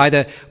 He's going to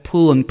either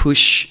pull and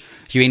push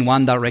you in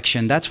one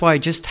direction. That's why you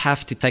just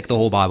have to take the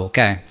whole Bible.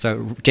 Okay,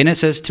 so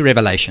Genesis to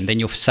Revelation, then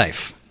you're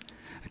safe.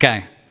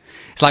 Okay.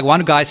 It's like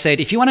one guy said,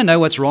 if you want to know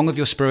what's wrong with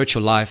your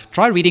spiritual life,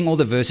 try reading all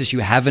the verses you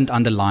haven't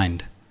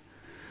underlined.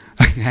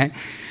 Okay?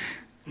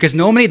 Because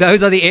normally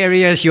those are the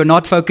areas you're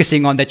not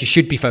focusing on that you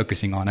should be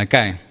focusing on.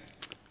 Okay.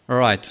 All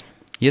right.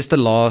 Here's the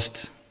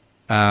last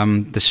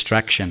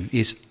distraction,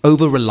 is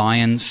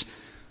over-reliance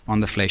on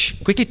the flesh.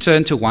 Quickly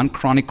turn to 1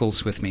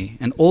 Chronicles with me,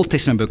 an Old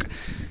Testament book.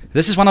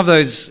 This is one of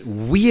those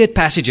weird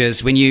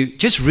passages when you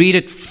just read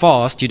it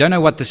fast, you don't know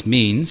what this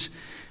means.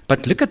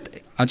 But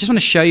I just want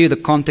to show you the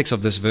context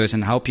of this verse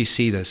and help you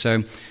see this.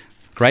 So,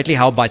 greatly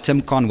helped by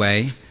Tim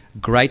Conway,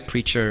 great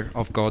preacher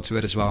of God's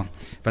word as well.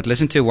 But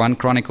listen to 1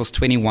 Chronicles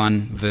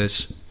 21,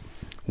 verse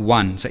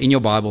 1. So in your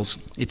Bibles,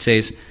 it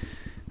says,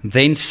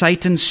 Then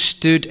Satan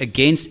stood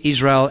against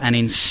Israel and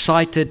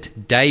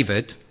incited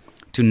David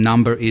to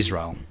number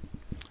Israel.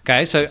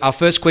 Okay, so our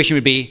first question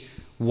would be,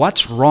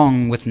 what's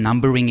wrong with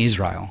numbering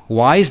Israel?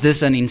 Why is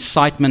this an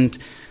incitement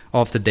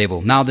of the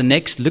devil? Now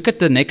look at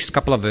the next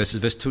couple of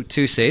verses. Verse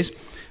 2 says,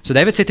 So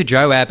David said to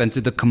Joab and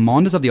to the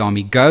commanders of the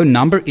army, Go,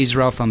 number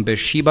Israel from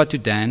Beersheba to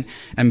Dan,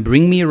 and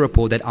bring me a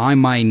report that I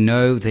may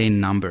know their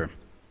number.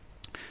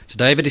 So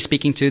David is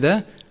speaking to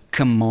the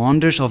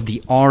commanders of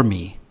the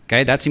army.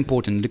 Okay, that's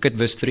important. Look at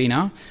verse 3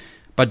 now.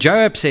 But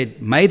Joab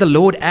said, May the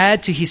Lord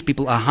add to his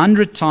people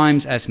 100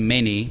 times as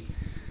many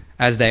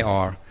as they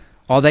are.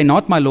 Are they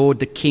not, my lord,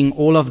 the king,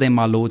 all of them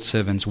my lord's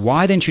servants?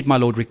 Why then should my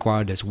lord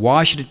require this?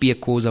 Why should it be a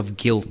cause of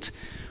guilt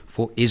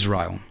for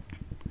Israel?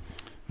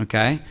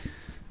 Okay.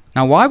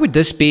 Now, why would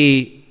this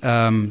be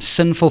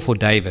sinful for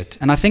David?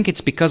 And I think it's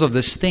because of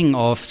this thing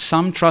of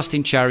some trust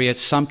in chariots,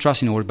 some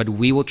trust in order, but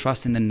we will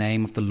trust in the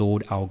name of the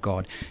Lord our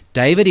God.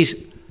 David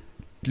is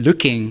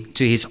looking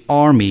to his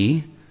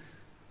army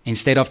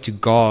instead of to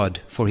God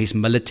for his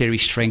military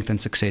strength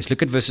and success.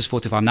 Look at verses 4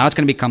 to 5. Now it's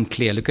going to become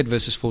clear. Look at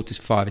verses 4 to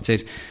 5. It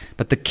says,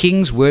 But the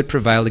king's word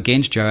prevailed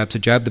against Joab. So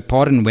Joab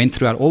departed and went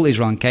throughout all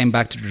Israel and came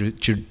back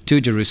to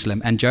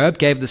Jerusalem. And Joab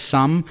gave the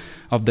sum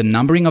of the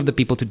numbering of the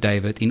people to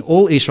David. In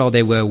all Israel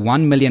there were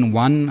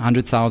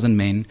 1,100,000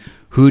 men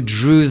who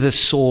drew the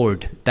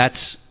sword.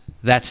 That's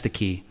the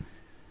key.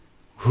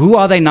 Who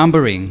are they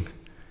numbering?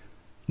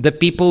 the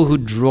people who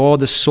draw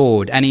the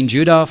sword, and in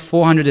Judah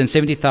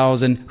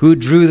 470,000 who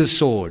drew the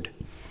sword.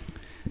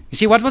 You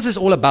see, what was this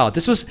all about?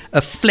 This was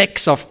a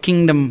flex of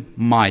kingdom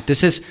might.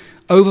 This is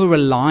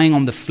over-relying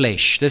on the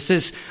flesh. This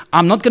is,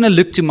 I'm not going to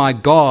look to my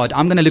God,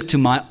 I'm going to look to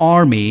my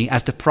army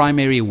as the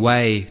primary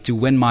way to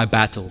win my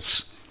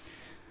battles.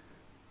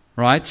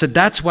 Right? So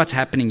that's what's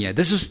happening here.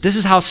 This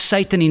is how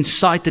Satan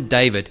incited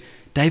David.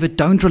 David,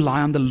 don't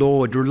rely on the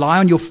Lord. Rely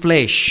on your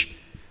flesh.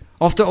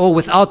 After all,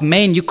 without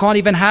men, you can't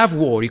even have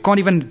war. You can't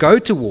even go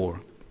to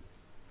war.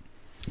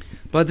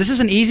 But this is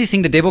an easy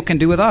thing the devil can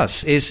do with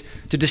us, is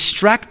to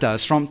distract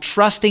us from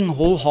trusting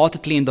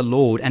wholeheartedly in the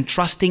Lord and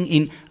trusting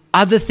in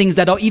other things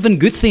that are even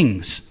good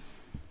things.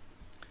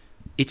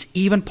 It's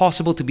even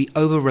possible to be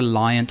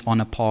over-reliant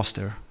on a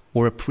pastor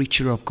or a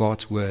preacher of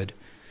God's word.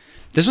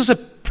 This was a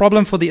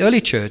problem for the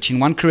early church in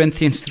 1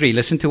 Corinthians 3.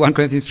 Listen to 1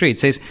 Corinthians 3. It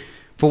says,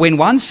 for when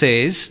one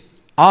says,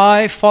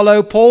 I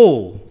follow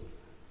Paul,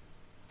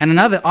 and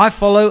another, I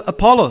follow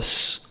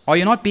Apollos, are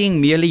you not being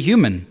merely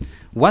human?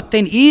 What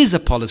then is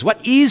Apollos?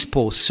 What is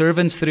Paul?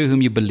 Servants through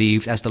whom you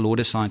believed, as the Lord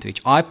assigned to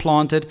each. I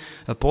planted,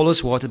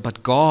 Apollos watered,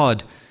 but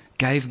God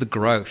gave the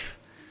growth.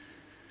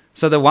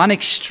 So the one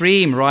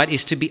extreme, right,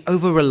 is to be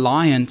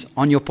over-reliant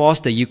on your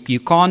pastor. You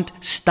can't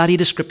study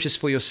the scriptures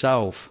for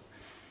yourself.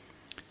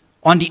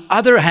 On the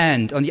other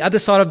hand, on the other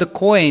side of the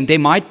coin, there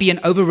might be an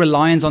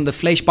over-reliance on the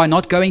flesh by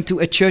not going to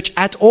a church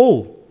at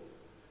all.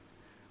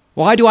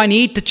 Why do I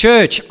need the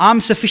church?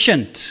 I'm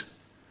sufficient.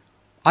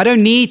 I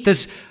don't need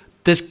this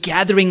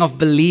gathering of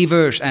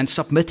believers and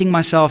submitting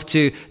myself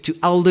to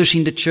elders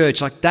in the church.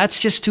 Like, that's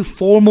just too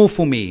formal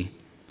for me.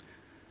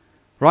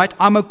 Right?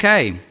 I'm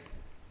okay.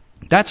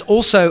 That's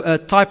also a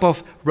type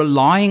of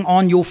relying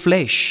on your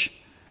flesh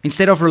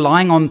instead of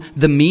relying on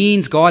the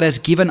means God has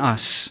given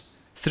us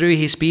through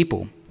his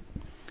people.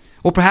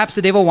 Or perhaps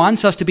the devil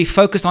wants us to be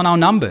focused on our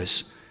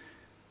numbers.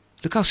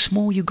 Look how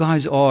small you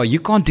guys are. You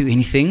can't do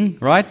anything,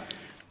 right?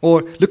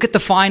 Or look at the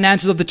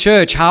finances of the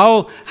church.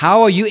 How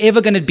are you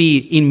ever going to be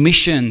in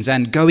missions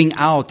and going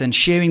out and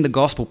sharing the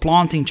gospel,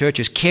 planting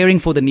churches, caring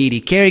for the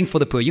needy, caring for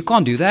the poor? You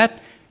can't do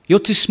that. You're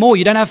too small.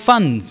 You don't have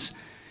funds.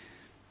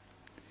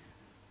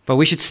 But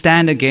we should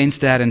stand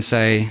against that and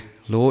say,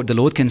 Lord, the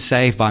Lord can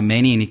save by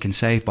many and he can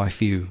save by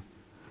few.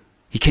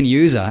 He can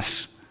use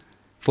us.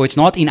 For it's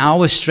not in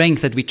our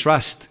strength that we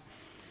trust.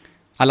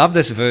 I love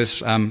this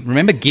verse.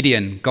 Remember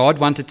Gideon. God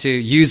wanted to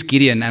use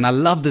Gideon. And I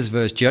love this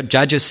verse.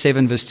 Judges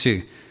 7 verse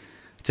 2.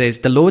 It says,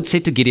 the Lord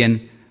said to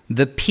Gideon,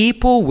 the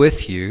people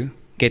with you,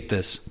 get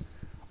this,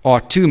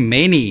 are too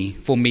many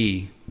for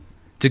me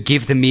to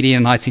give the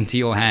Midianites into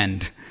your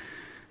hand.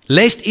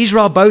 Lest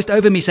Israel boast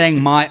over me,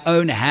 saying, my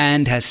own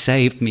hand has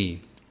saved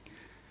me.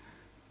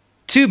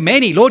 Too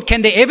many. Lord,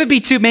 can there ever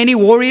be too many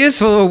warriors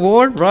for a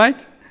war,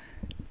 right?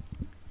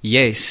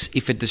 Yes,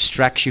 if it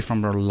distracts you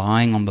from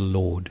relying on the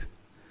Lord.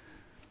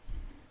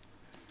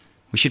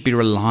 We should be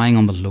relying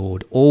on the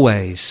Lord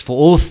always, for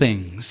all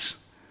things.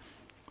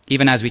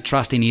 Even as we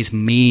trust in his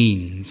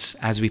means,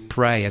 as we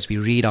pray, as we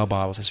read our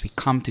Bibles, as we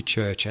come to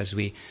church, as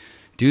we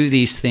do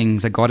these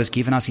things that God has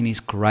given us in his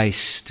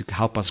grace to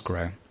help us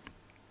grow.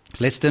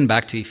 So let's turn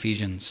back to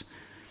Ephesians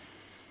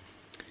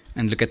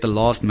and look at the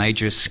last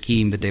major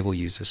scheme the devil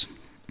uses.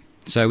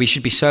 So we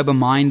should be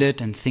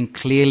sober-minded and think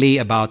clearly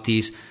about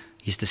his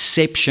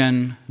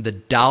deception, the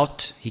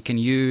doubt he can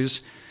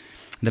use,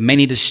 the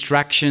many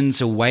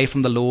distractions away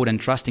from the Lord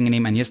and trusting in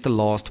him. And yes, the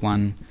last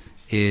one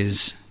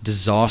is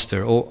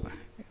disaster,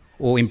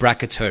 or in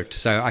brackets, hurt.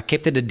 So I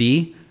kept it a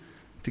D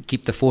to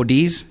keep the 4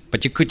 Ds,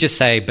 but you could just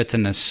say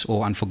bitterness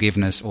or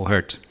unforgiveness or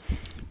hurt.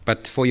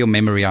 But for your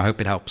memory, I hope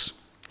it helps.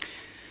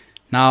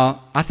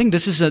 Now, I think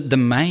this is the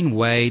main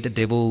way the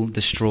devil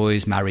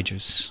destroys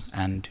marriages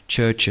and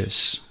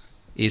churches,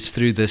 is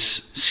through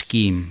this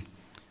scheme.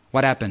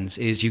 What happens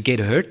is you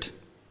get hurt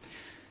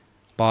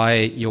by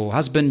your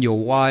husband, your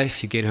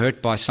wife, you get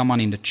hurt by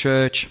someone in the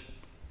church.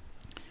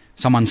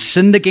 Someone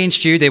sinned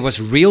against you. There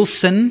was real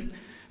sin.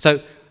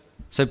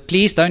 So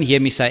please don't hear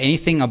me say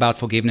anything about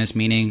forgiveness,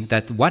 meaning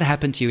that what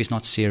happened to you is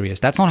not serious.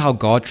 That's not how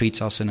God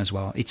treats our sin as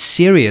well. It's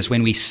serious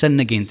when we sin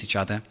against each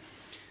other.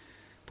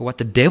 But what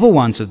the devil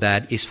wants with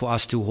that is for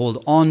us to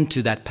hold on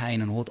to that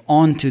pain and hold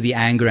on to the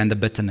anger and the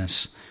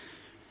bitterness.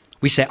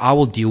 We say, I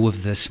will deal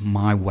with this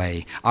my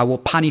way. I will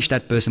punish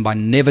that person by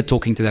never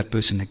talking to that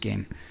person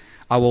again.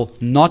 I will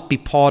not be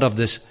part of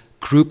this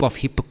group of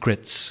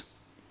hypocrites.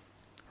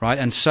 Right?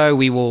 And so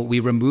we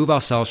remove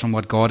ourselves from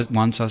what God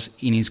wants us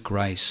in his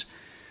grace.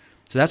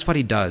 So that's what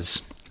he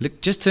does.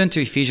 Look, just turn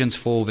to Ephesians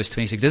 4, verse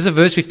 26. This is a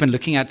verse we've been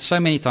looking at so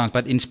many times,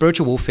 but in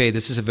spiritual warfare,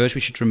 this is a verse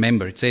we should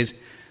remember. It says,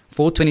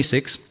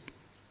 4:26,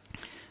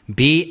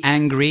 be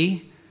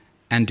angry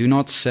and do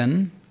not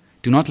sin.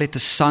 Do not let the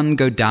sun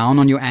go down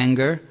on your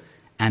anger,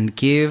 and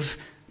give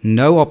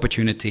no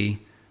opportunity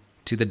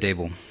to the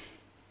devil.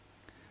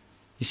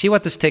 You see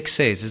what this text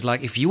says? It's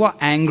like if you are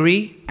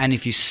angry and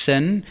if you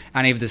sin,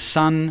 and if the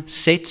sun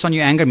sets on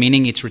your anger,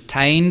 meaning it's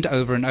retained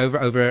over and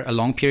over a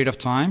long period of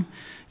time,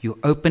 you're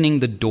opening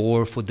the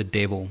door for the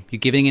devil. You're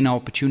giving an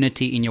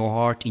opportunity in your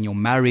heart, in your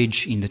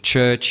marriage, in the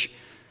church.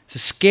 It's a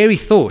scary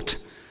thought.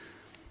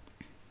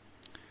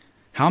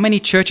 How many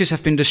churches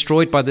have been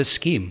destroyed by this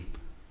scheme?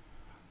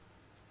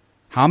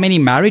 How many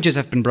marriages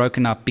have been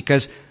broken up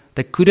because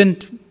they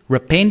couldn't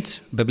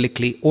repent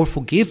biblically or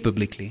forgive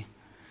biblically,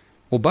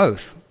 or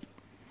both?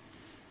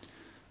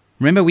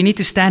 Remember, we need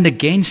to stand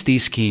against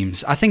these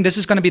schemes. I think this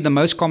is going to be the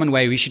most common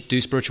way we should do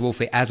spiritual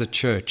warfare as a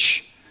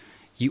church.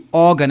 You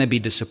are going to be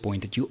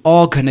disappointed. You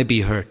are going to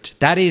be hurt.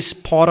 That is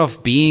part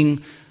of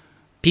being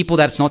people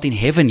that's not in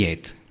heaven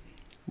yet.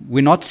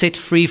 We're not set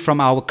free from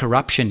our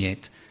corruption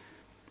yet.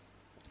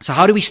 So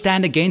how do we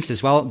stand against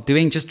this? Well,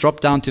 just drop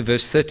down to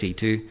verse 30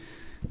 to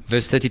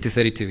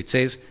 32. It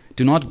says,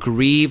 "Do not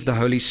grieve the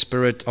Holy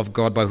Spirit of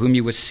God, by whom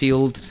you were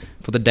sealed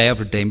for the day of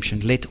redemption.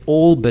 Let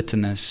all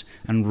bitterness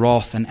and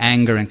wrath and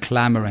anger and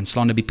clamor and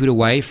slander be put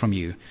away from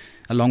you,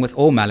 along with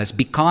all malice.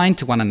 Be kind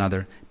to one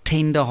another,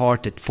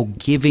 tender-hearted,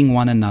 forgiving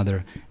one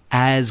another,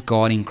 as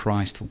God in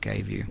Christ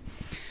forgave you."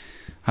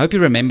 I hope you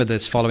remember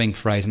this following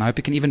phrase, and I hope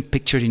you can even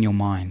picture it in your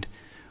mind.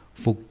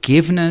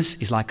 Forgiveness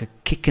is like a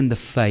kick in the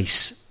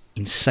face,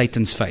 in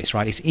Satan's face,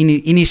 right? It's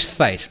in his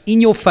face.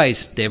 In your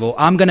face, devil,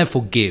 I'm going to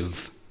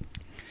forgive.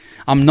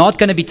 I'm not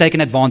going to be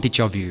taking advantage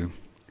of you.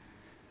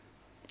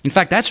 In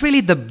fact, that's really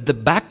the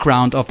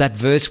background of that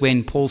verse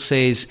when Paul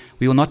says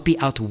we will not be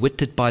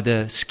outwitted by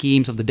the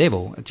schemes of the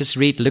devil. Just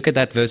look at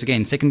that verse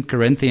again, 2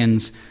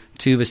 Corinthians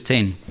 2 verse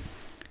 10.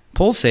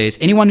 Paul says,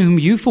 "Anyone whom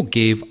you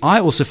forgive, I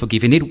also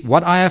forgive. Indeed,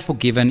 what I have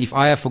forgiven, if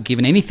I have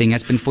forgiven anything,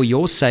 has been for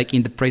your sake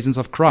in the presence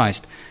of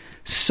Christ,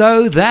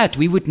 so that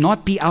we would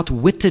not be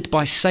outwitted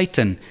by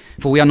Satan,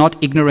 for we are not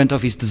ignorant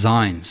of his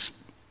designs."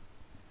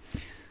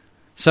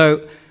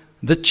 So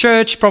the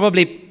church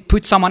probably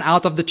put someone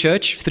out of the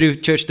church through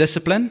church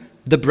discipline.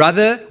 The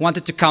brother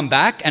wanted to come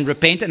back and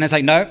repent, and they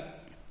say, "No,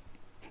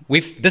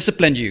 we've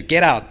disciplined you,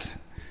 get out."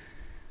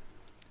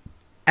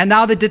 And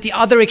now they did the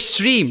other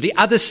extreme, the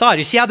other side.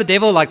 You see how the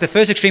devil, like the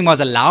first extreme was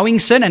allowing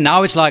sin, and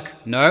now it's like,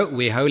 "No,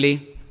 we're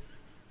holy.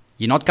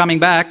 You're not coming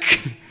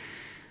back."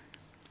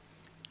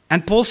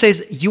 And Paul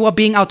says, you are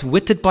being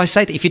outwitted by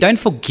Satan. If you don't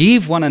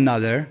forgive one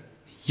another,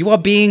 you are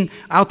being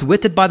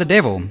outwitted by the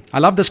devil. I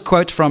love this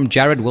quote from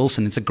Jared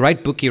Wilson. It's a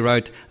great book he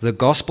wrote, The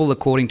Gospel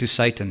According to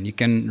Satan. You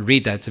can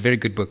read that. It's a very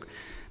good book.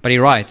 But he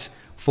writes,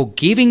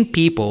 "Forgiving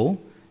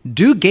people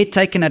do get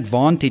taken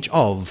advantage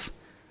of,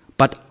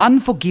 but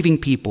unforgiving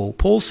people,"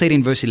 Paul said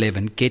in verse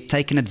 11, "get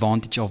taken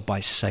advantage of by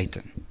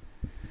Satan."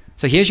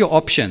 So here's your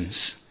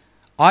options.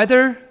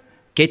 Either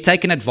get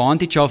taken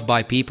advantage of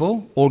by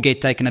people or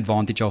get taken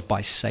advantage of by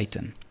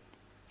Satan.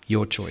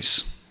 Your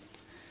choice.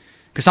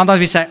 Because sometimes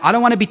we say, "I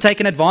don't want to be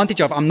taken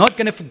advantage of. I'm not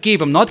going to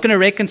forgive. I'm not going to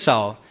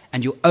reconcile."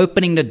 And you're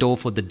opening the door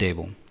for the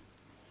devil.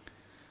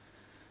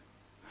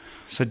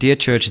 So dear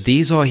church,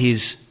 these are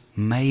his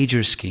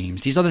major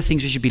schemes. These are the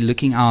things we should be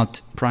looking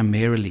out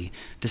primarily.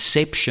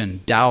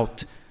 Deception,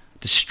 doubt,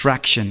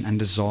 distraction, and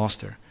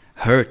disaster.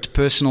 Hurt,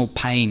 personal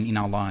pain in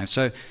our lives.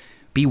 So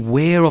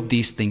beware of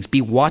these things.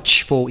 Be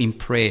watchful in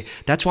prayer.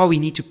 That's why we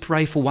need to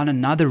pray for one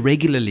another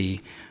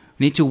regularly.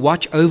 We need to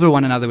watch over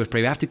one another with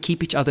prayer. We have to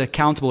keep each other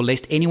accountable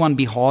lest anyone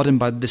be hardened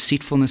by the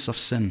deceitfulness of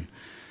sin.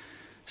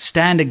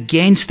 Stand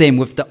against them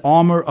with the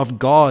armor of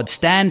God.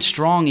 Stand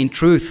strong in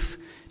truth.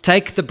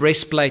 Take the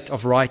breastplate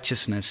of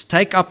righteousness.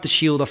 Take up the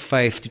shield of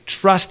faith to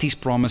trust his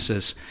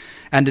promises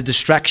and the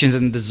distractions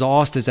and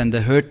disasters and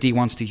the hurt he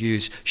wants to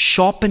use.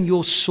 Sharpen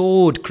your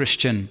sword,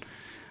 Christian.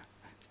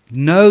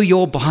 Know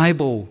your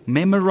Bible.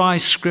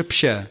 Memorize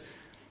Scripture.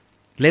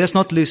 Let us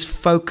not lose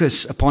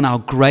focus upon our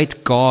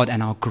great God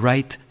and our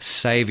great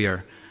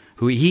Savior,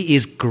 who he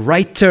is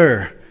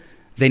greater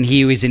than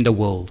he who is in the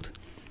world.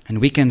 And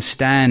we can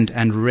stand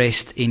and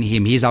rest in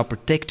him. He's our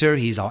protector.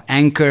 He's our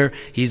anchor.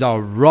 He's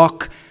our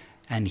rock.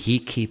 And he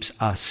keeps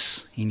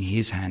us in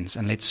his hands.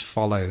 And let's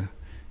follow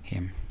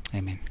him.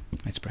 Amen.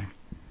 Let's pray.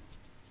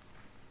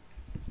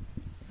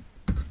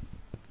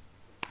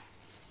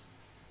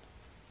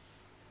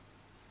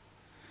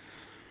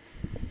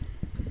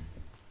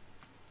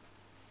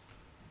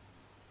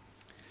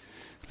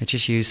 Let's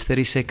just use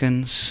 30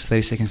 seconds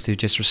to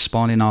just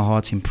respond in our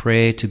hearts in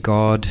prayer to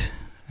God.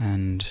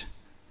 And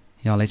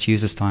let's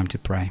use this time to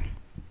pray.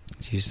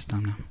 Let's use this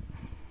time now.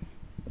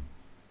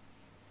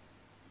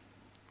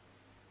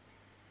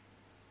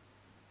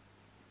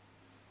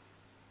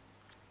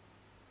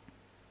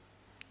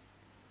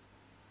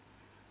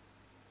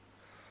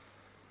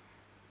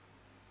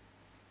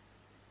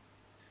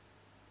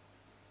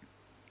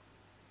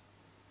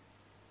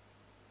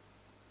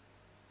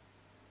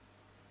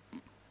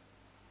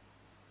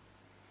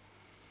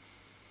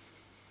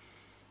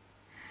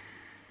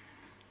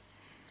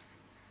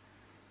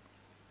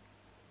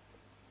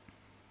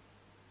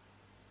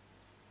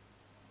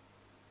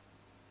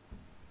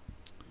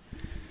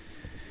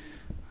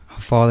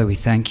 Father, we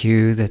thank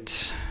you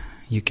that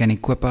you can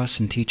equip us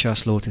and teach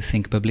us, Lord, to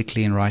think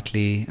biblically and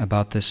rightly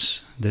about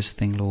this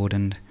thing, Lord.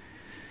 And,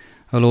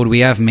 oh Lord, we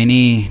have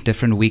many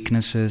different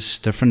weaknesses,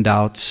 different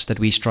doubts that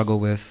we struggle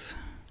with,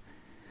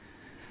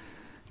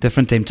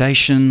 different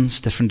temptations,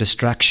 different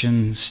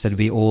distractions that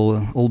we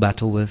all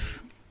battle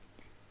with.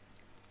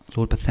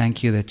 Lord, but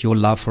thank you that your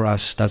love for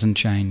us doesn't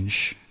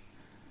change.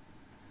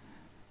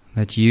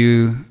 That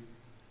you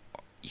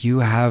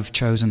have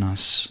chosen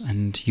us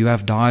and you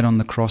have died on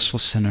the cross for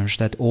sinners,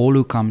 that all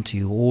who come to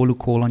you, all who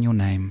call on your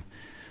name,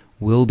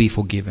 will be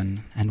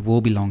forgiven and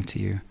will belong to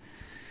you.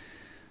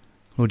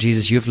 Lord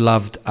Jesus, you've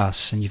loved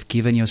us and you've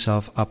given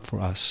yourself up for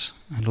us.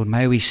 And Lord,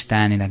 may we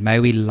stand in that. May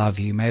we love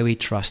you. May we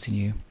trust in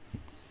you.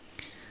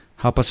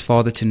 Help us,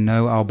 Father, to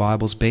know our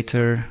Bibles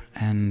better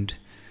and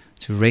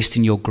to rest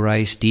in your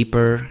grace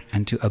deeper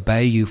and to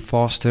obey you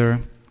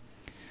faster.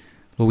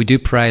 Lord, we do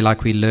pray,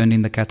 like we learned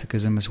in the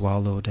Catechism as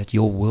well, Lord, that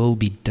your will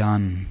be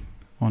done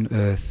on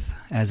earth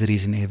as it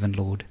is in heaven,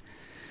 Lord.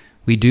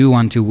 We do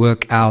want to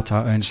work out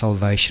our own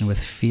salvation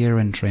with fear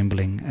and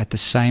trembling, at the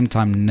same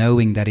time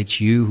knowing that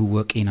it's you who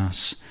work in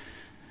us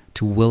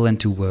to will and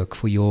to work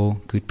for your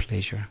good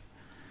pleasure.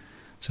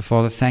 So,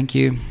 Father, thank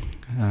you.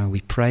 We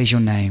praise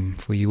your name,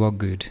 for you are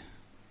good.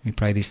 We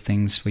pray these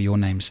things for your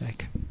name's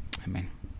sake. Amen.